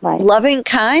just loving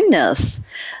kindness.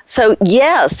 So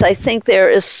yes, I think there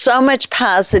is so much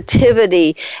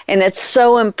positivity, and it's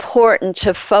so important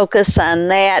to focus on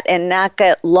that and not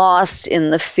get lost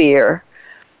in the fear.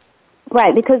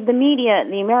 Right, because the media,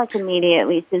 the American media at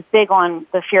least, is big on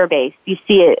the fear-based. You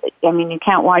see it, I mean, you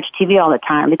can't watch TV all the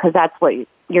time because that's what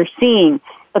you're seeing.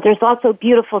 But there's also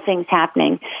beautiful things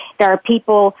happening. There are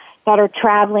people that are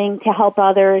traveling to help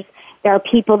others. There are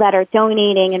people that are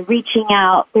donating and reaching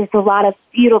out. There's a lot of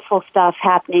beautiful stuff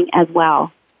happening as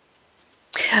well.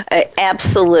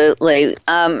 Absolutely,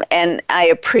 and I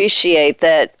appreciate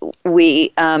that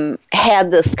we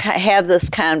have this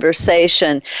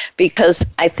conversation, because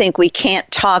I think we can't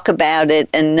talk about it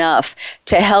enough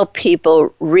to help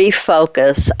people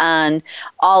refocus on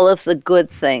all of the good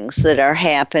things that are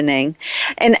happening.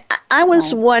 And I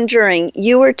was wondering,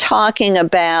 you were talking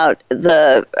about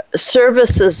the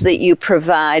services that you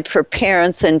provide for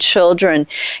parents and children.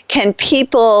 Can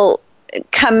people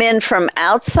come in from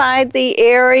outside the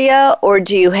area, or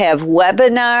do you have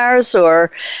webinars,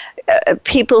 or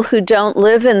people who don't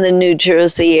live in the New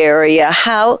Jersey area,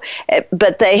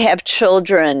 but they have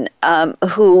children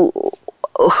who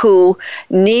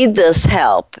need this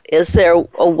help? Is there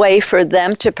a way for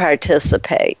them to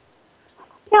participate?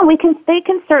 Yeah, they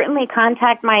can certainly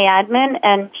contact my admin,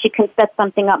 and she can set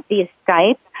something up via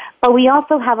Skype. But we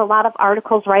also have a lot of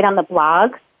articles right on the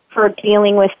blog for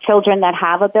dealing with children that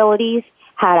have abilities,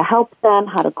 how to help them,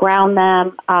 how to ground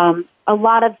them. A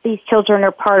lot of these children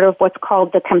are part of what's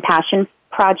called the Compassion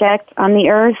Project on the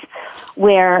Earth,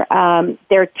 where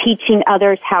they're teaching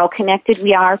others how connected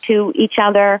we are to each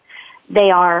other.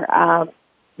 They are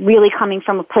really coming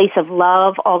from a place of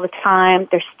love all the time.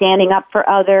 They're standing up for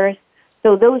others.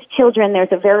 So those children,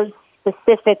 there's a very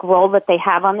specific role that they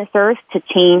have on this earth to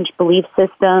change belief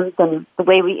systems and the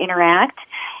way we interact.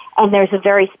 And there's a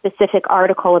very specific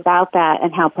article about that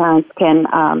and how parents can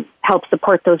help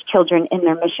support those children in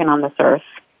their mission on this earth.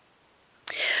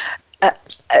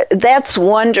 That's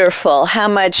wonderful, how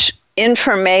much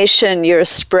information you're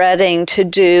spreading to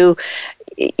do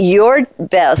your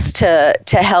best to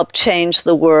help change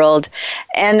the world.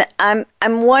 And I'm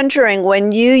wondering,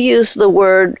 when you use the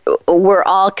word "we're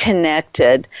all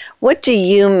connected," what do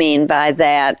you mean by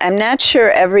that? I'm not sure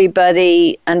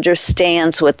everybody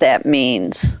understands what that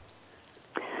means.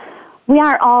 We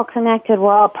are all connected.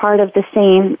 We're all part of the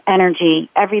same energy.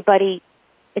 Everybody,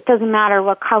 it doesn't matter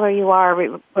what color you are,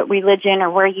 what religion, or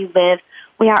where you live,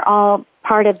 we are all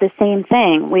part of the same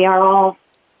thing. We are all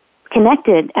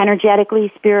connected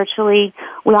energetically, spiritually.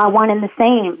 We are one and the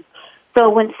same. So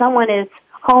when someone is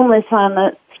homeless on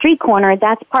the street corner,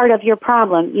 that's part of your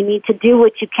problem. You need to do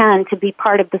what you can to be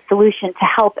part of the solution to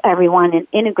help everyone and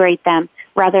integrate them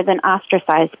rather than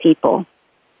ostracize people.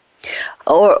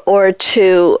 So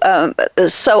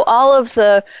all of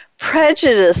the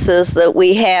prejudices that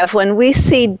we have when we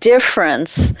see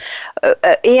difference.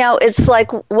 It's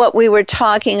like what we were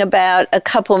talking about a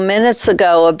couple minutes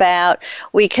ago about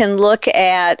we can look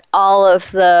at all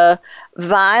of the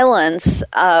violence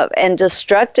and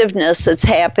destructiveness that's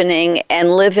happening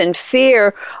and live in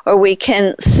fear, or we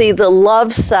can see the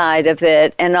love side of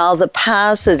it and all the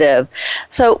positive.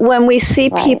 So when we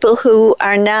see people who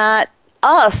are not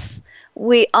us,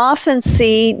 we often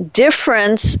see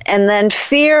difference, and then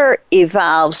fear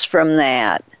evolves from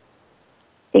that.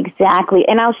 Exactly.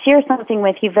 And I'll share something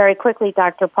with you very quickly,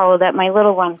 Dr. Paula, that my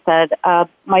little one said.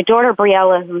 My daughter,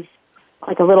 Briella, who's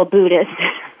like a little Buddhist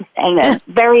and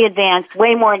very advanced,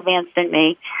 way more advanced than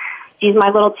me. She's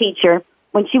my little teacher.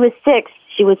 When she was 6,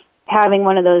 she was having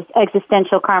one of those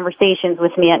existential conversations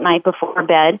with me at night before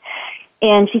bed.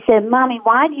 And she said, Mommy,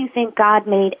 why do you think God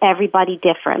made everybody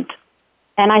different?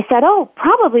 And I said,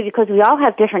 probably because we all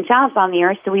have different jobs on the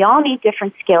earth, so we all need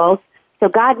different skills, so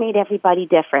God made everybody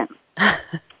different.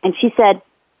 And she said,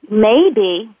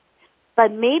 maybe,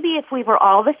 but maybe if we were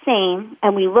all the same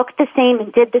and we looked the same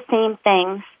and did the same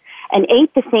things and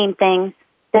ate the same things,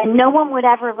 then no one would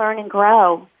ever learn and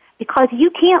grow. Because you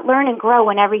can't learn and grow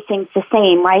when everything's the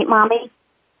same, right, Mommy?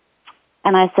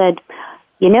 And I said,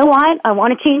 you know what? I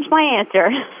want to change my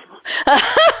answer.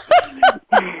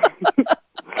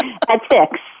 At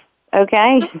 6,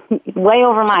 okay? Way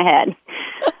over my head.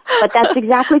 But that's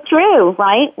exactly true,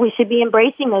 right? We should be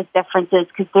embracing those differences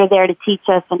because they're there to teach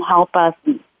us and help us.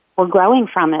 We're growing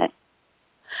from it.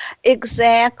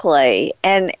 Exactly.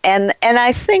 And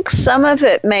I think some of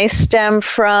it may stem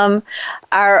from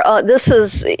this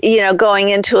is, going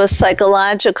into a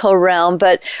psychological realm,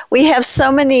 but we have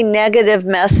so many negative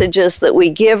messages that we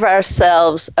give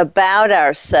ourselves about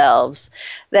ourselves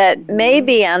that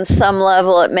maybe on some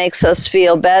level it makes us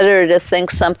feel better to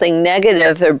think something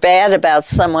negative or bad about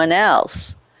someone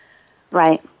else.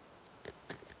 Right.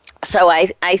 So I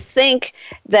think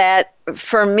that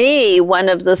for me, one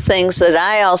of the things that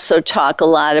I also talk a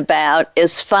lot about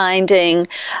is finding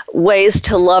ways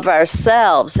to love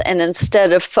ourselves, and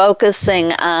instead of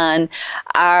focusing on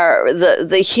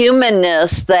the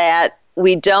humanness that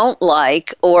we don't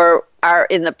like or are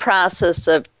in the process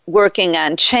of working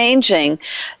on changing,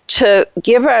 to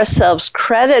give ourselves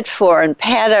credit for and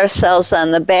pat ourselves on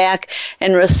the back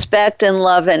and respect and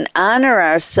love and honor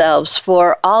ourselves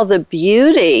for all the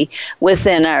beauty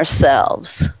within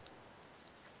ourselves.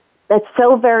 That's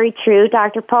so very true,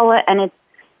 Dr. Paula, and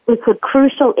it's a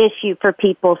crucial issue for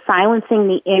people, silencing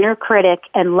the inner critic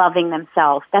and loving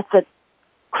themselves. That's a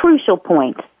crucial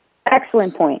point.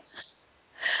 Excellent point.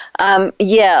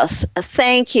 Yes,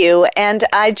 thank you. And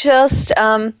I just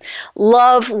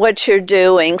love what you're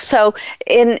doing. So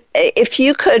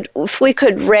if we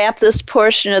could wrap this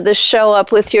portion of the show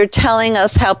up with your telling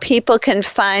us how people can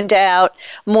find out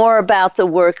more about the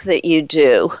work that you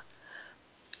do.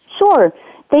 Sure.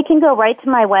 They can go right to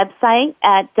my website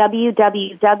at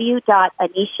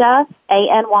www.anysia,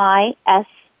 ANYSIA,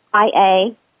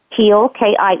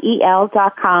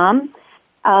 KIEL.com.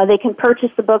 They can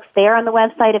purchase the books there on the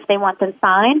website if they want them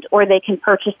signed, or they can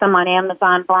purchase them on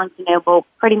Amazon, Barnes & Noble,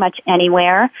 pretty much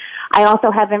anywhere. I also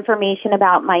have information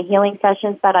about my healing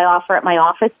sessions that I offer at my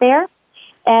office there.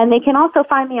 And they can also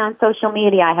find me on social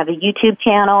media. I have a YouTube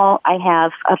channel, I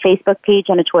have a Facebook page,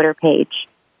 and a Twitter page.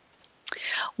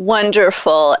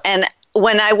 Wonderful. And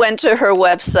when I went to her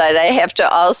website, I have to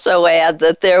also add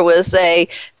that there was a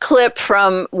clip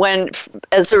from when,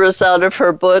 as a result of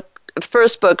her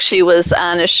first book, she was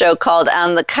on a show called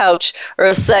On the Couch, or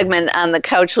a segment on the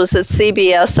couch. Was at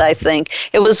CBS, I think.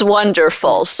 It was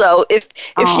wonderful. So if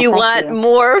you want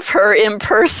more of her in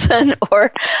person or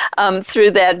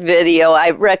through that video,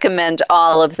 I recommend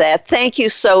all of that. Thank you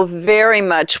so very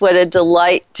much. What a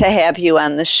delight to have you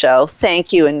on the show.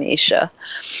 Thank you, Anisha.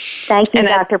 Thank you,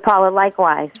 Dr. Paula.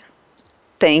 Likewise.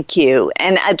 Thank you.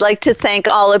 And I'd like to thank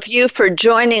all of you for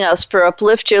joining us for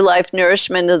Uplift Your Life,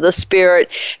 Nourishment of the Spirit.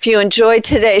 If you enjoyed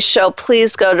today's show,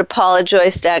 please go to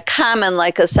paulajoyce.com and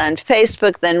like us on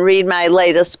Facebook, then read my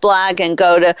latest blog and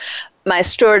go to my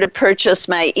store to purchase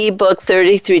my ebook,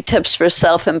 33 Tips for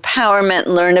Self-Empowerment,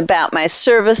 and learn about my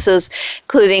services,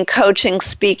 including coaching,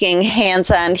 speaking,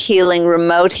 hands-on healing,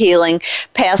 remote healing,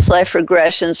 past life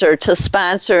regressions, or to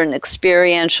sponsor an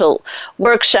experiential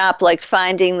workshop like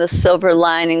Finding the Silver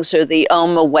Linings or the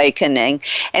Om Awakening.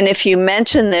 And if you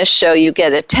mention this show, you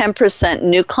get a 10%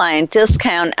 new client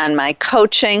discount on my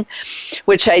coaching,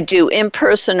 which I do in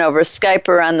person over Skype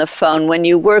or on the phone. When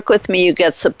you work with me, you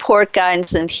get support,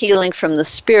 guidance, and healing healing from the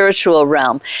spiritual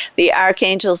realm. The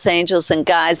archangels, angels, and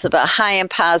guides of a high and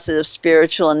positive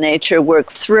spiritual nature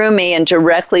work through me and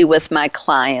directly with my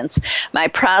clients. My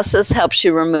process helps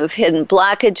you remove hidden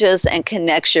blockages and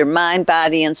connects your mind,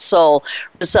 body, and soul,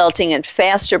 resulting in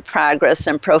faster progress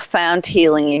and profound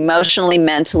healing emotionally,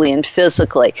 mentally, and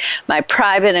physically. My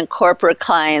private and corporate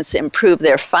clients improve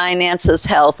their finances,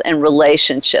 health, and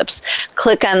relationships.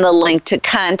 Click on the link to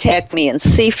contact me and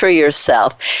see for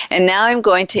yourself. And now I'm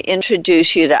going to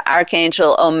introduce you to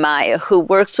Archangel Omaya, who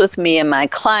works with me and my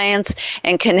clients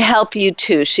and can help you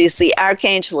too. She's the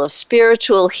Archangel of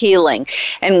spiritual healing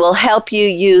and will help you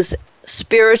use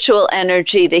spiritual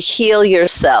energy to heal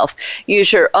yourself.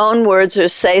 Use your own words or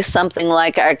say something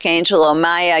like, Archangel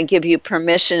Omaya, I give you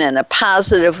permission in a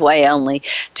positive way only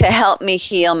to help me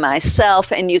heal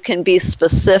myself. And you can be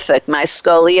specific, my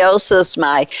scoliosis,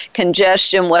 my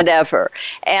congestion, whatever.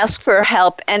 Ask for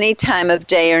help any time of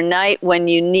day or night when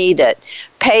you need it.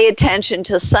 Pay attention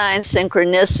to signs,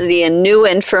 synchronicity, and new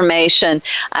information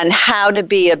on how to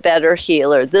be a better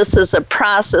healer. This is a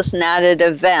process, not an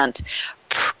event.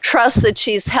 Trust that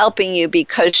she's helping you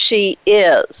because she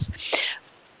is.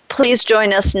 Please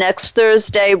join us next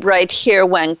Thursday right here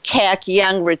when Kak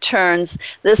Young returns,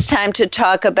 this time to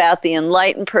talk about the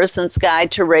Enlightened Person's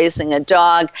Guide to Raising a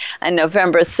Dog, on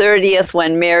November 30th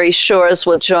when Mary Shores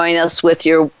will join us with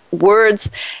Your Words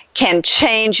Can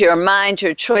Change Your Mind,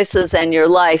 Your Choices, and Your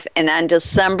Life. And on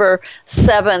December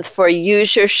 7th for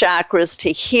Use Your Chakras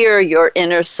to Hear Your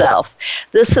Inner Self.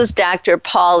 This is Dr.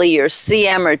 Paula, your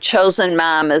CM or chosen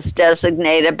mom as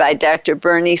designated by Dr.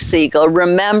 Bernie Siegel.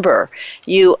 Remember,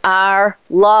 you are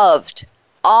loved.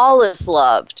 All is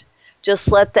loved.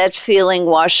 Just let that feeling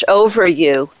wash over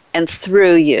you and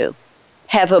through you.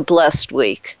 Have a blessed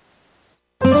week.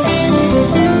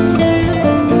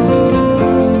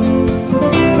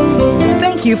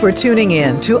 Thank you for tuning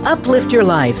in to Uplift Your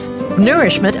Life,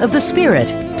 Nourishment of the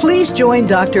Spirit. Please join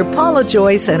Dr. Paula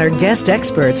Joyce and her guest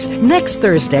experts next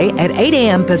Thursday at 8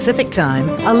 a.m. Pacific Time,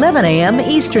 11 a.m.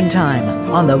 Eastern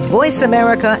Time on the Voice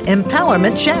America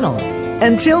Empowerment Channel.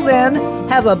 Until then,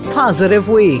 have a positive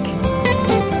week.